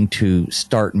going to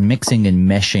start mixing and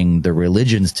meshing the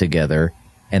religions together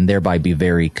and thereby be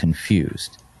very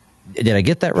confused. Did I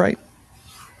get that right?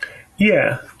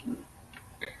 Yeah.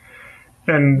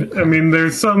 And, I mean,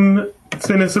 there's some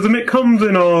cynicism. It comes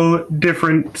in all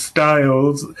different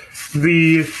styles.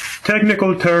 The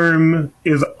technical term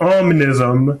is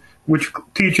omnism, which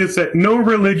teaches that no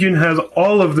religion has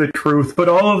all of the truth, but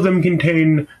all of them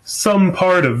contain some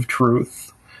part of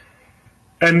truth.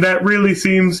 And that really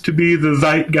seems to be the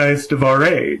zeitgeist of our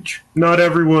age. Not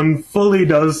everyone fully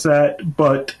does that,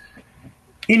 but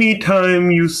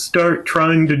anytime you start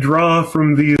trying to draw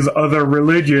from these other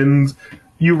religions,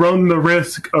 you run the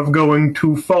risk of going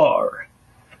too far.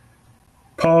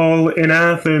 Paul in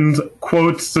Athens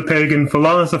quotes the pagan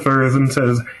philosophers and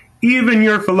says, "Even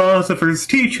your philosophers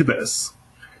teach this."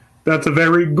 That's a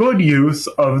very good use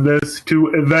of this to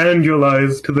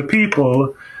evangelize to the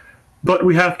people, but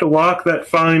we have to walk that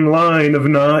fine line of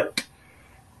not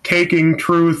taking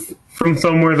truth from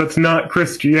somewhere that's not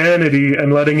Christianity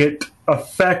and letting it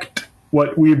affect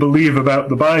what we believe about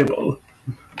the Bible.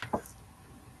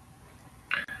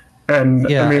 And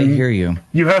yeah, I mean, I hear you.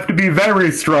 You have to be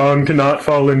very strong to not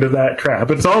fall into that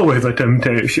trap. It's always a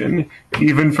temptation,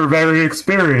 even for very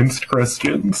experienced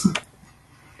Christians.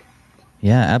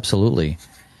 Yeah, absolutely.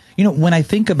 You know, when I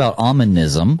think about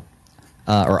omnism,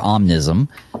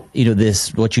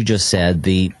 this, what you just said,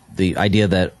 the idea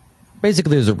that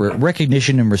basically there's a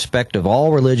recognition and respect of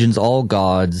all religions, all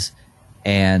gods,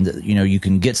 and, you know, you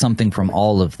can get something from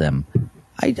all of them.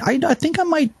 I think I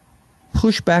might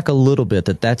push back a little bit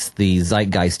that that's the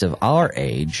zeitgeist of our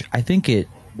age. I think it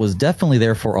was definitely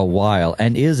there for a while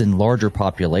and is in larger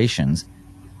populations.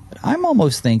 But I'm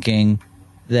almost thinking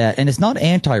that, and it's not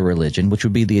anti-religion, which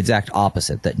would be the exact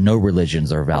opposite, that no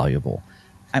religions are valuable.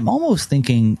 I'm almost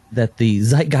thinking that the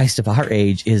zeitgeist of our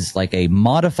age is like a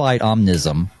modified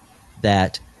omnism,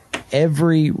 that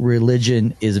every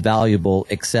religion is valuable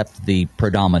except the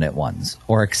predominant ones,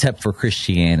 or except for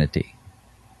Christianity.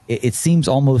 It seems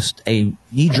almost a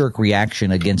knee-jerk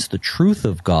reaction against the truth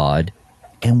of God,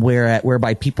 and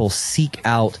whereby people seek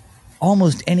out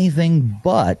almost anything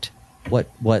but what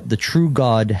the true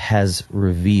God has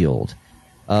revealed.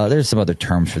 There's some other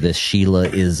terms for this.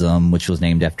 Sheilaism, which was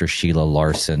named after Sheila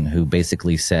Larson, who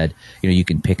basically said, you know, you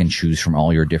can pick and choose from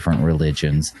all your different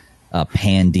religions.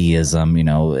 Pandeism, you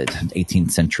know,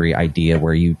 18th century idea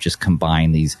where you just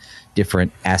combine these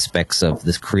different aspects of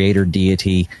this creator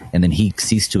deity, and then he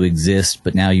ceased to exist,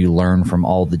 but now you learn from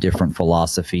all the different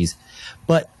philosophies.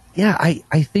 But yeah,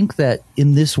 I think that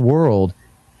in this world,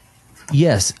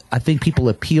 yes, I think people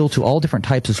appeal to all different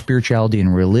types of spirituality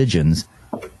and religions,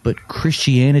 but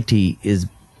Christianity is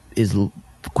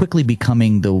quickly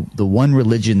becoming the one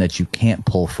religion that you can't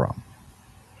pull from.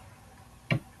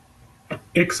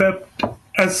 Except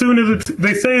as soon as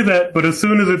they say that, but as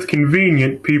soon as it's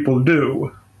convenient, people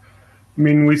do. I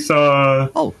mean, we saw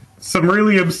some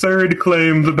really absurd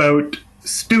claims about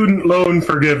student loan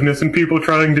forgiveness and people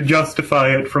trying to justify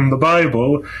it from the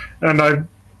Bible. And I'm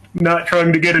not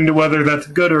trying to get into whether that's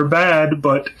good or bad,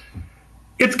 but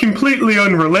it's completely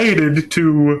unrelated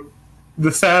to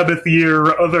the Sabbath year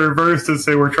or other verses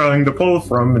they were trying to pull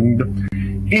from.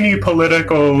 And any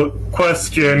political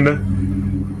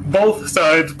question, both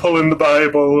sides pull in the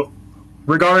Bible,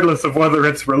 regardless of whether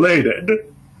it's related.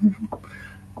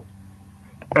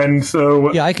 And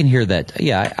so, yeah, I can hear that.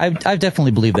 Yeah, I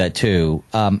definitely believe that too.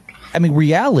 I mean,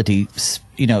 reality,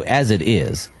 you know, as it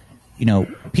is, you know,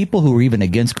 people who are even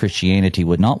against Christianity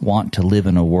would not want to live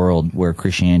in a world where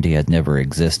Christianity had never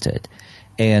existed.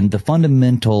 And the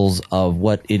fundamentals of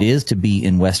what it is to be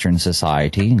in Western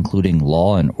society, including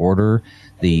law and order,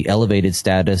 the elevated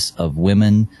status of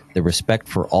women, the respect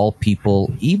for all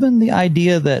people, even the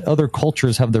idea that other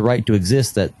cultures have the right to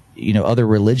exist, that, you know, other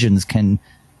religions can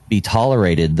be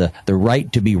tolerated, the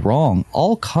right to be wrong,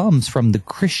 all comes from the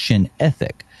Christian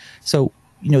ethic. So,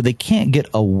 you know, they can't get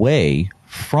away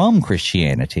from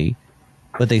Christianity,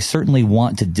 but they certainly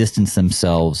want to distance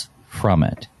themselves from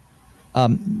it.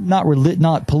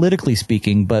 Not politically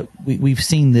speaking, but we've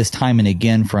seen this time and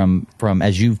again from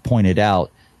as you've pointed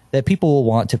out, that people will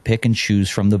want to pick and choose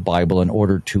from the Bible in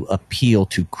order to appeal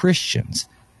to Christians.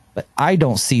 But I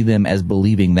don't see them as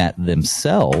believing that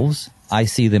themselves. I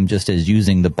see them just as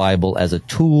using the Bible as a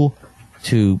tool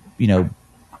to,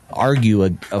 argue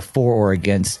a for or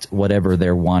against whatever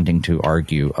they're wanting to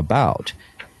argue about.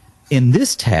 In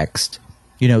this text,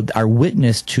 our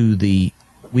witness to the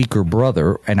weaker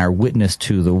brother and our witness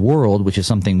to the world, which is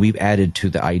something we've added to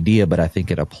the idea, but I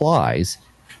think it applies,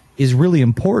 is really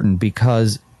important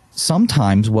because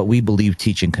sometimes what we believe,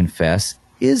 teach, and confess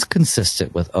is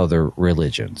consistent with other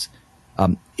religions.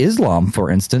 Islam,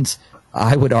 for instance,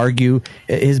 I would argue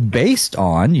is based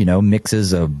on,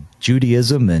 mixes of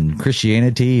Judaism and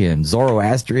Christianity and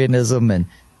Zoroastrianism. And,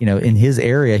 in his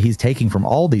area, he's taking from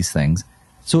all these things.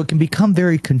 So it can become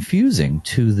very confusing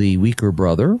to the weaker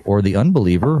brother or the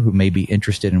unbeliever who may be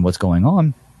interested in what's going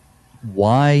on,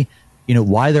 why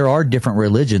there are different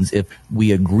religions if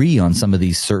we agree on some of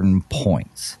these certain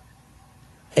points.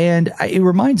 And it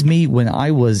reminds me when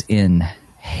I was in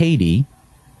Haiti,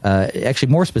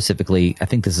 actually more specifically, I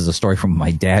think this is a story from when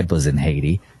my dad was in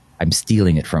Haiti. I'm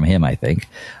stealing it from him, I think.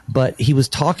 But he was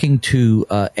talking to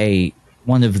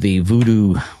one of the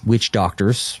voodoo witch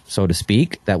doctors, so to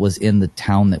speak, that was in the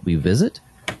town that we visit.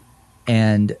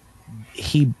 And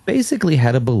he basically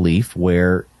had a belief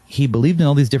where he believed in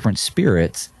all these different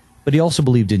spirits, but he also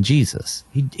believed in Jesus.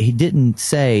 He didn't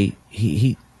say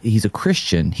he's a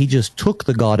Christian. He just took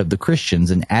the God of the Christians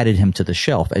and added him to the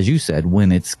shelf, as you said,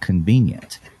 when it's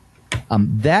convenient.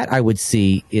 That I would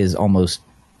see is almost,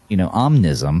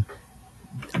 omnism.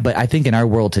 But I think in our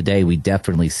world today, we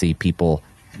definitely see people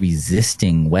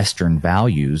resisting Western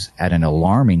values at an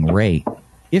alarming rate,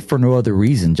 if for no other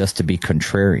reason, just to be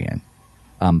contrarian.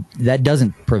 That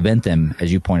doesn't prevent them,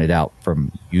 as you pointed out,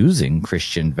 from using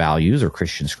Christian values or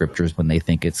Christian scriptures when they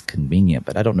think it's convenient,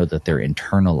 but I don't know that they're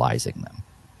internalizing them.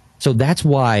 So that's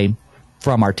why,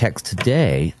 from our text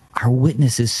today, our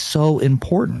witness is so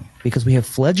important, because we have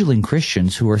fledgling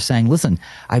Christians who are saying, listen,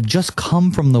 I've just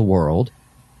come from the world.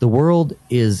 The world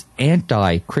is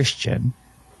anti-Christian,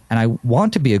 and I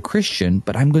want to be a Christian,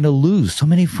 but I'm going to lose so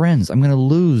many friends. I'm going to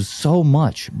lose so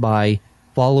much by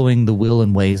following the will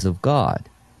and ways of God.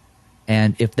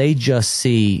 And if they just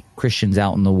see Christians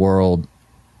out in the world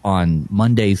on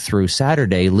Monday through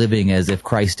Saturday living as if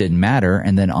Christ didn't matter,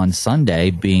 and then on Sunday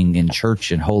being in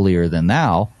church and holier than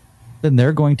thou, then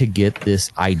they're going to get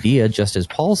this idea, just as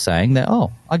Paul's saying, that,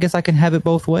 I guess I can have it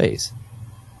both ways.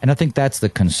 And I think that's the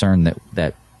concern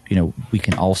that we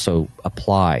can also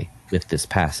apply with this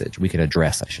passage. We can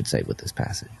address, I should say, with this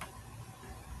passage.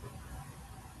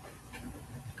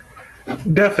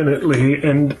 Definitely.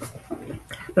 And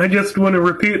I just want to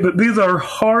repeat that these are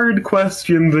hard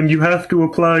questions, and you have to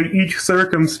apply each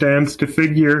circumstance to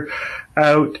figure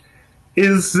out,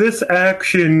 is this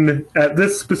action at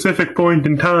this specific point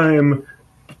in time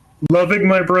loving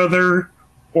my brother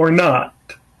or not?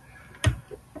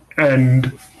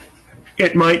 And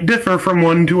it might differ from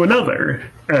one to another.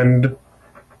 And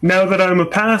now that I'm a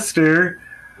pastor,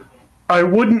 I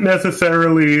wouldn't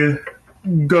necessarily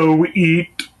go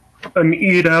eat an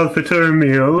Eid al-Fitr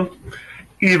meal,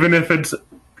 even if it's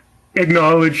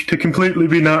acknowledged to completely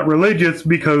be not religious,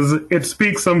 because it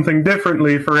speaks something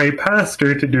differently for a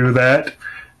pastor to do that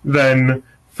than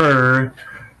for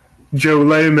Joe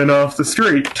Layman off the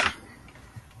street.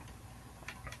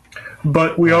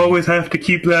 But we always have to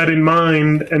keep that in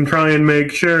mind and try and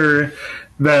make sure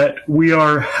that we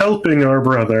are helping our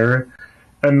brother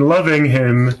and loving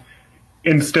him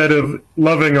instead of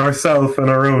loving ourselves and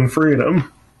our own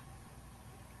freedom.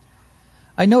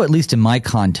 I know, at least in my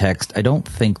context, I don't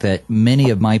think that many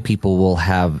of my people will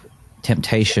have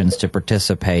temptations to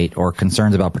participate or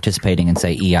concerns about participating in,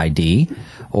 say, EID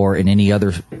or in any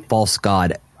other false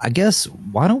god. I guess,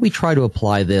 why don't we try to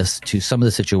apply this to some of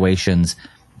the situations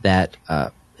that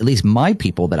at least my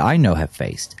people that I know have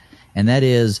faced, and that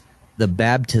is the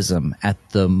baptism at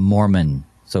the Mormon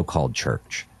so-called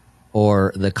church,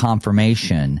 or the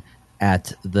confirmation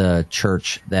at the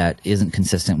church that isn't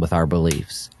consistent with our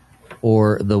beliefs,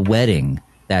 or the wedding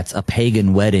that's a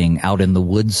pagan wedding out in the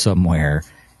woods somewhere,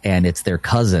 and it's their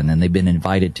cousin and they've been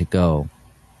invited to go.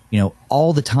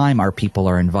 All the time our people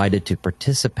are invited to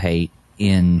participate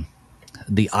in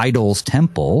the idol's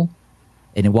temple.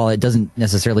 And while it doesn't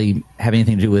necessarily have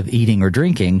anything to do with eating or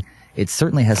drinking, it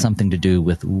certainly has something to do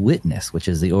with witness, which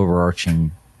is the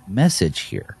overarching message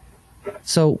here.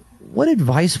 So what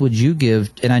advice would you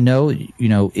give? And I know,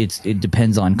 it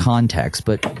depends on context,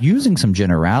 but using some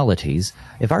generalities,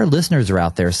 if our listeners are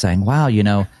out there saying, wow,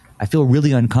 I feel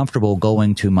really uncomfortable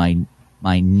going to my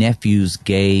nephew's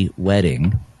gay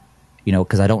wedding,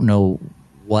 because I don't know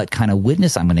what kind of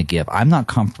witness I'm going to give. I'm not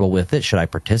comfortable with it. Should I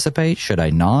participate? Should I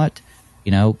not?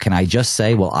 Can I just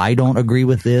say, well, I don't agree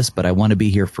with this, but I want to be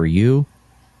here for you?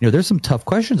 There's some tough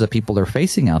questions that people are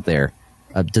facing out there.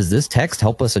 Does this text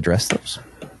help us address those?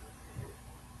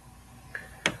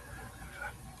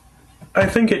 I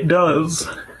think it does.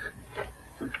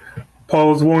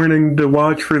 Paul's warning to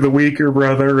watch for the weaker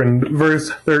brother, and verse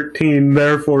 13,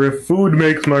 therefore if food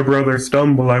makes my brother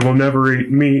stumble, I will never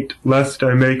eat meat, lest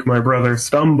I make my brother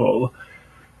stumble.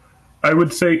 I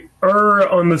would say err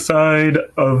on the side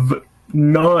of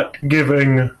not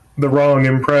giving the wrong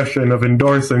impression of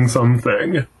endorsing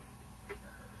something.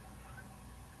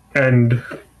 And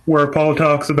where Paul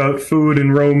talks about food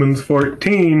in Romans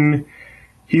 14,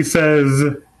 he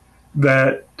says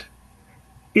that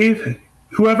if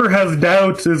whoever has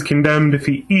doubts is condemned if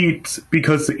he eats,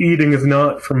 because the eating is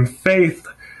not from faith.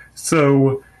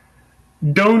 So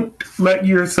don't let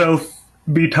yourself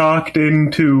be talked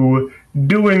into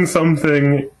doing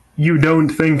something you don't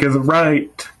think is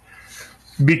right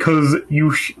because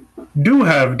you do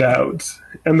have doubts,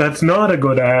 and that's not a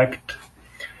good act.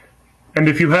 And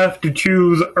if you have to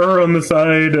choose, err on the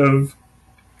side of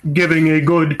giving a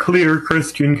good, clear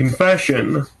Christian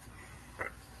confession.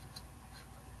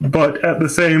 But at the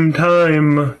same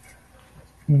time,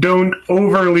 don't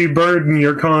overly burden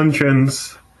your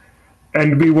conscience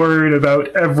and be worried about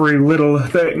every little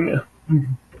thing.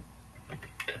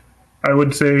 I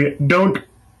would say don't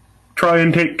try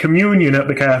and take communion at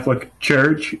the Catholic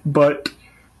Church, but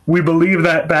we believe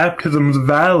that baptism's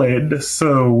valid,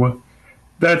 so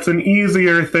that's an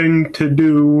easier thing to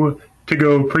do, to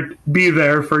go be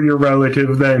there for your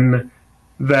relative, than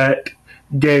that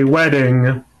gay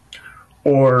wedding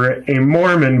or a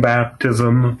Mormon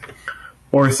baptism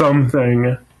or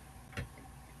something.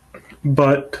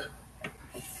 But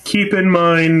keep in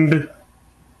mind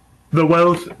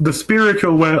the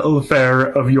spiritual welfare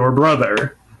of your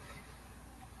brother.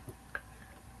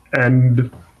 And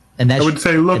that I would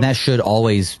say, look, and that should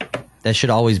always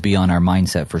be on our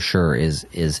mindset for sure,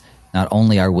 is not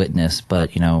only our witness,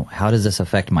 but how does this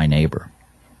affect my neighbor?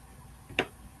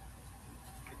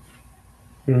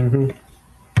 Mm-hmm.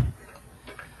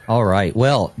 All right.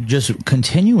 Well, just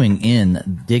digging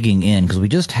in, because we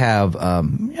just have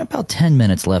about 10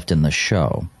 minutes left in the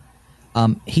show.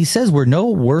 He says we're no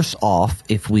worse off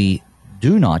if we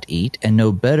do not eat, and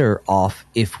no better off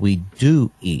if we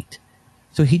do eat.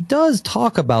 So he does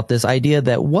talk about this idea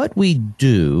that what we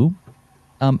do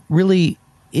really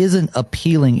isn't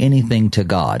appealing anything to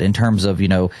God in terms of,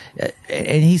 and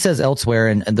he says elsewhere,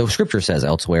 and the scripture says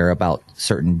elsewhere, about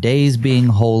certain days being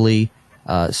holy,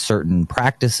 certain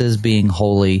practices being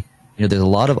holy. There's a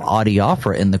lot of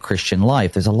adiaphora in the Christian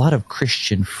life. There's a lot of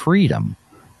Christian freedom,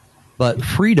 but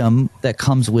freedom that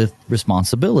comes with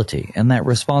responsibility. And that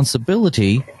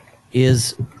responsibility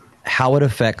is how it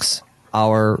affects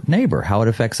our neighbor, how it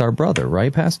affects our brother,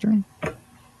 right, Pastor?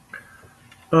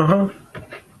 Uh-huh.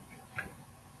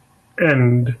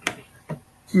 And, I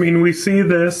mean, we see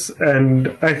this,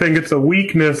 and I think it's a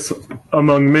weakness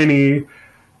among many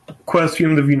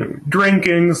questions of,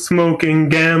 drinking, smoking,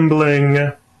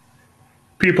 gambling.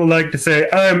 People like to say,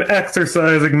 I'm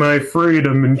exercising my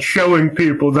freedom and showing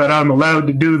people that I'm allowed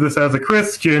to do this as a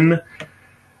Christian.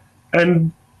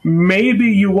 And maybe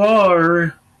you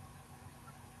are,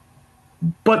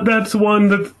 but that's one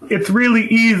that it's really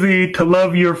easy to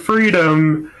love your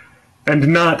freedom and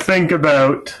not think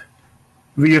about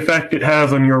the effect it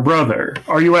has on your brother.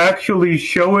 Are you actually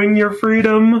showing your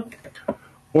freedom,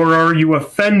 or are you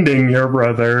offending your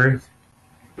brother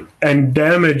and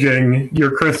damaging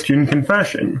your Christian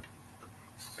confession?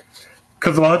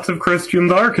 Because lots of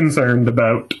Christians are concerned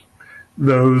about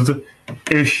those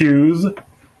issues,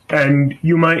 and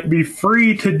you might be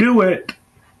free to do it,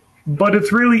 but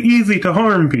it's really easy to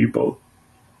harm people.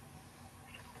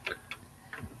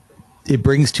 It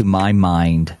brings to my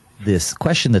mind this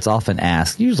question that's often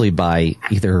asked, usually by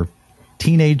either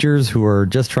teenagers who are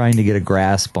just trying to get a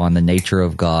grasp on the nature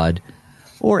of God,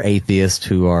 or atheists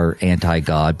who are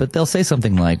anti-God. But they'll say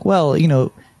something like, well,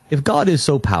 if God is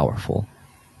so powerful,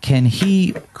 can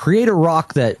he create a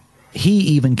rock that he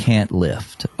even can't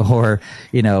lift? Or,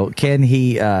 can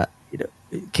he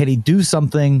do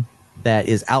something that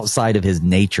is outside of his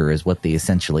nature, is what they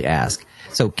essentially ask.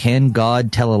 So can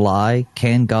God tell a lie?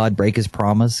 Can God break his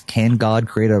promise? Can God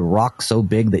create a rock so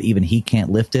big that even he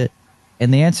can't lift it?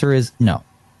 And the answer is no.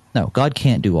 No, God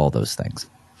can't do all those things.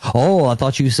 Oh, I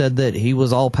thought you said that he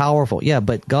was all powerful. Yeah,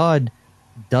 but God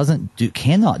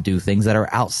cannot do things that are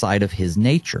outside of his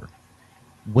nature.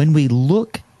 When we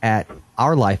look at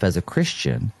our life as a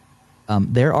Christian,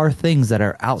 there are things that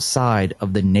are outside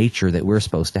of the nature that we're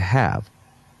supposed to have.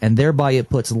 And thereby it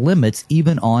puts limits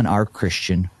even on our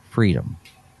Christian freedom.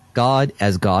 God,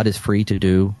 as God, is free to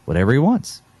do whatever he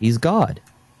wants. He's God.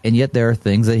 And yet there are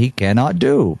things that he cannot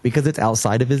do because it's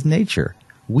outside of his nature.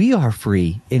 We are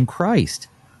free in Christ,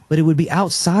 but it would be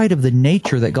outside of the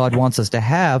nature that God wants us to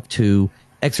have to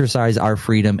exercise our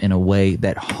freedom in a way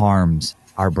that harms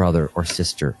our brother or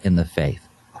sister in the faith,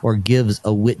 or gives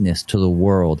a witness to the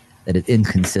world that is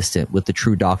inconsistent with the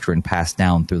true doctrine passed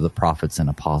down through the prophets and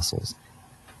apostles.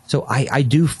 So I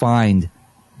do find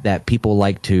that people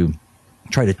like to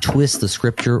try to twist the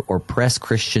scripture or press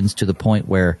Christians to the point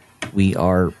where we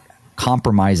are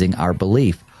compromising our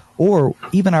belief, or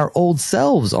even our old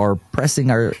selves are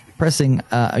pressing our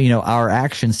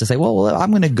actions to say, well, I'm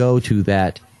going to go to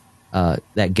that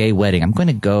gay wedding. I'm going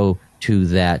to go to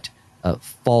that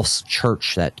false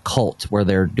church, that cult where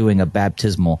they're doing a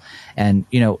baptismal, and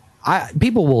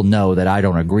people will know that I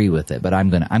don't agree with it, but I'm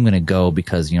going to go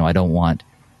because I don't want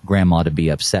grandma to be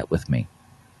upset with me.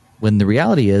 When the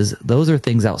reality is, those are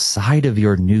things outside of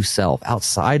your new self,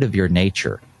 outside of your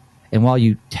nature. And while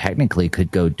you technically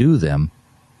could go do them,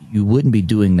 you wouldn't be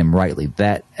doing them rightly.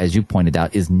 That, as you pointed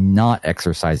out, is not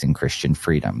exercising Christian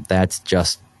freedom. That's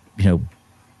just,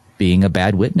 being a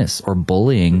bad witness or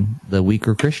bullying the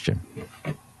weaker Christian.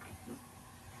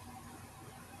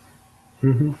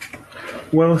 Mm-hmm.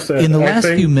 Well said. In the last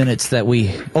few minutes that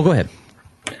go ahead.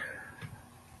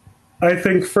 I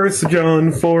think 1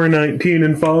 John 4:19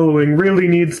 and following really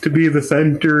needs to be the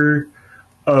center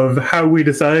of how we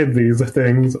decide these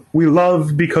things. We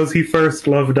love because he first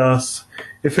loved us.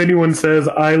 If anyone says,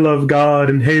 I love God,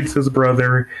 and hates his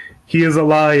brother, he is a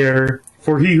liar.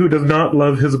 For he who does not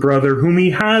love his brother whom he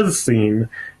has seen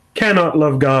cannot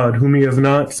love God whom he has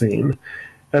not seen.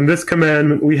 And this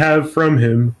commandment we have from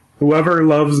him, whoever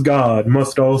loves God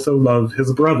must also love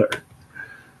his brother.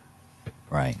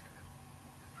 Right.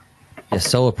 It's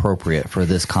so appropriate for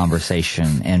this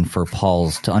conversation and for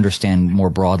Paul's to understand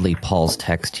more broadly Paul's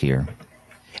text here.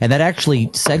 And that actually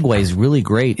segues really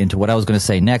great into what I was going to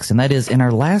say next, and that is in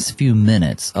our last few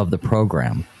minutes of the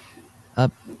program,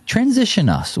 transition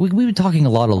us. We've been talking a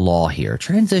lot of law here.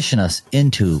 Transition us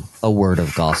into a word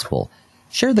of gospel.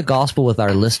 Share the gospel with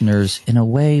our listeners in a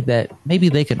way that maybe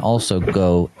they can also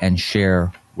go and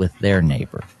share with their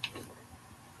neighbor.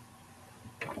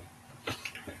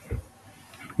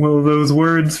 Well, those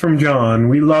words from John,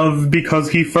 we love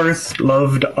because he first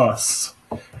loved us.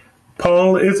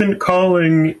 Paul isn't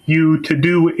calling you to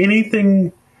do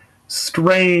anything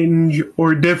strange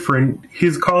or different.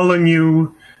 He's calling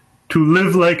you to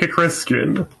live like a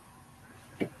Christian.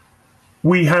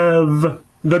 We have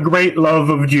the great love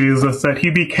of Jesus, that he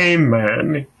became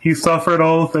man. He suffered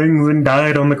all things and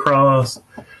died on the cross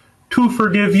to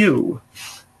forgive you.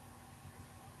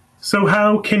 So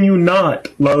how can you not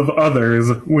love others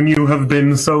when you have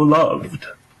been so loved?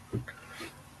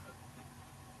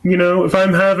 If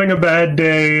I'm having a bad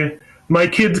day, my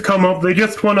kids come up, they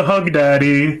just want to hug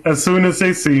daddy as soon as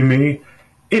they see me.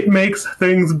 It makes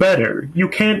things better. You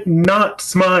can't not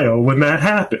smile when that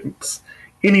happens.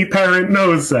 Any parent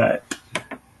knows that.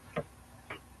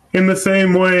 In the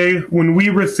same way, when we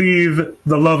receive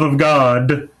the love of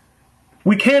God,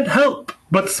 we can't help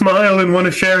but smile and want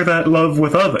to share that love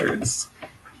with others.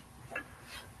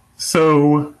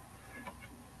 So,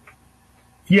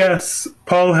 yes,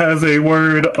 Paul has a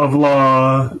word of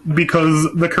law because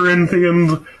the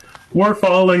Corinthians were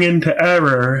falling into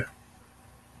error,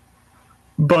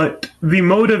 but the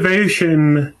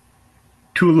motivation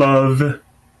to love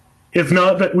is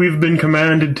not that we've been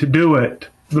commanded to do it.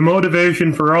 The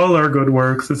motivation for all our good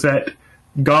works is that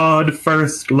God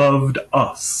first loved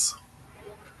us.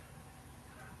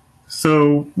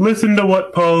 So listen to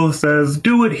what Paul says.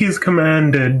 Do what he's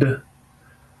commanded,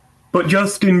 but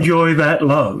just enjoy that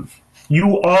love.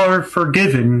 You are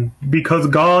forgiven because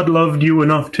God loved you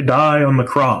enough to die on the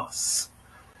cross.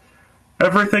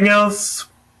 Everything else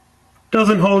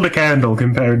doesn't hold a candle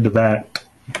compared to that.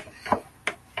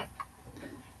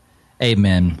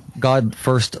 Amen. God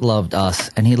first loved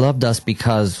us, and he loved us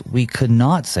because we could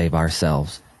not save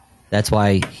ourselves. That's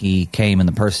why he came in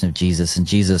the person of Jesus, and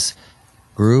Jesus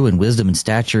grew in wisdom and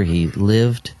stature. He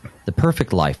lived the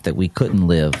perfect life that we couldn't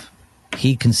live.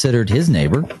 He considered his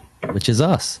neighbor, which is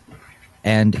us,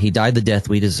 and he died the death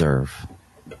we deserve.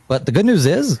 But the good news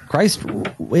is Christ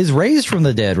is raised from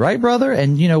the dead, right, brother?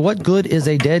 And what good is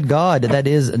a dead God? That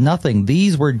is nothing.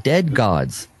 These were dead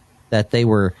gods that they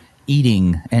were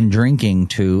eating and drinking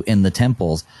to in the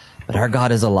temples. But our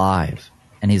God is alive,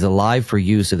 and he's alive for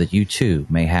you so that you too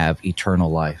may have eternal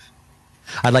life.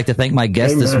 I'd like to thank my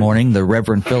guest this morning, the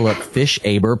Reverend Philip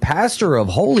Fishaber, pastor of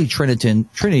Holy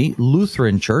Trinity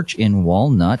Lutheran Church in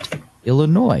Walnut,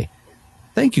 Illinois.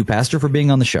 Thank you, Pastor, for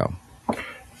being on the show.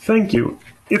 Thank you.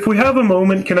 if we have a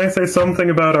moment, can I say something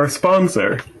about our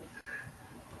sponsor?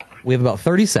 We have about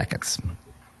 30 seconds.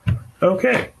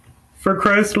 Okay. For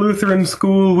Christ Lutheran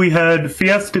School, we had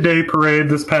Fiesta Day parade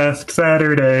this past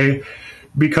Saturday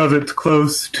because it's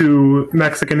close to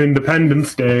Mexican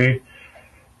Independence Day.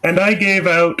 And I gave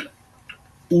out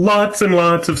lots and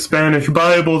lots of Spanish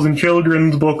Bibles and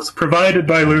children's books provided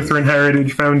by Lutheran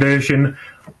Heritage Foundation.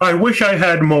 I wish I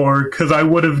had more, because I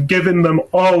would have given them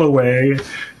all away.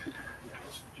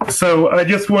 So I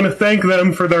just want to thank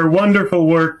them for their wonderful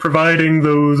work providing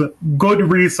those good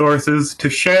resources to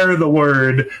share the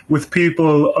word with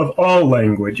people of all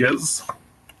languages.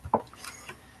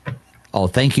 Oh,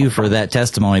 thank you for that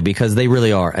testimony, because they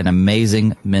really are an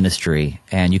amazing ministry,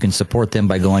 and you can support them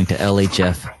by going to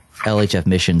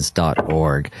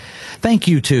lhfmissions.org. Thank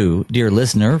you too, dear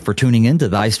listener, for tuning in to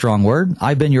Thy Strong Word.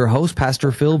 I've been your host,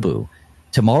 Pastor Phil Boo.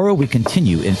 Tomorrow we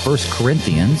continue in 1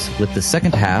 Corinthians with the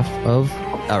second half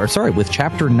with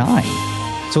chapter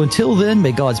 9. So until then,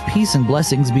 may God's peace and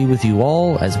blessings be with you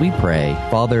all as we pray.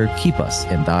 Father, keep us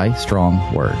in Thy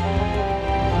strong word.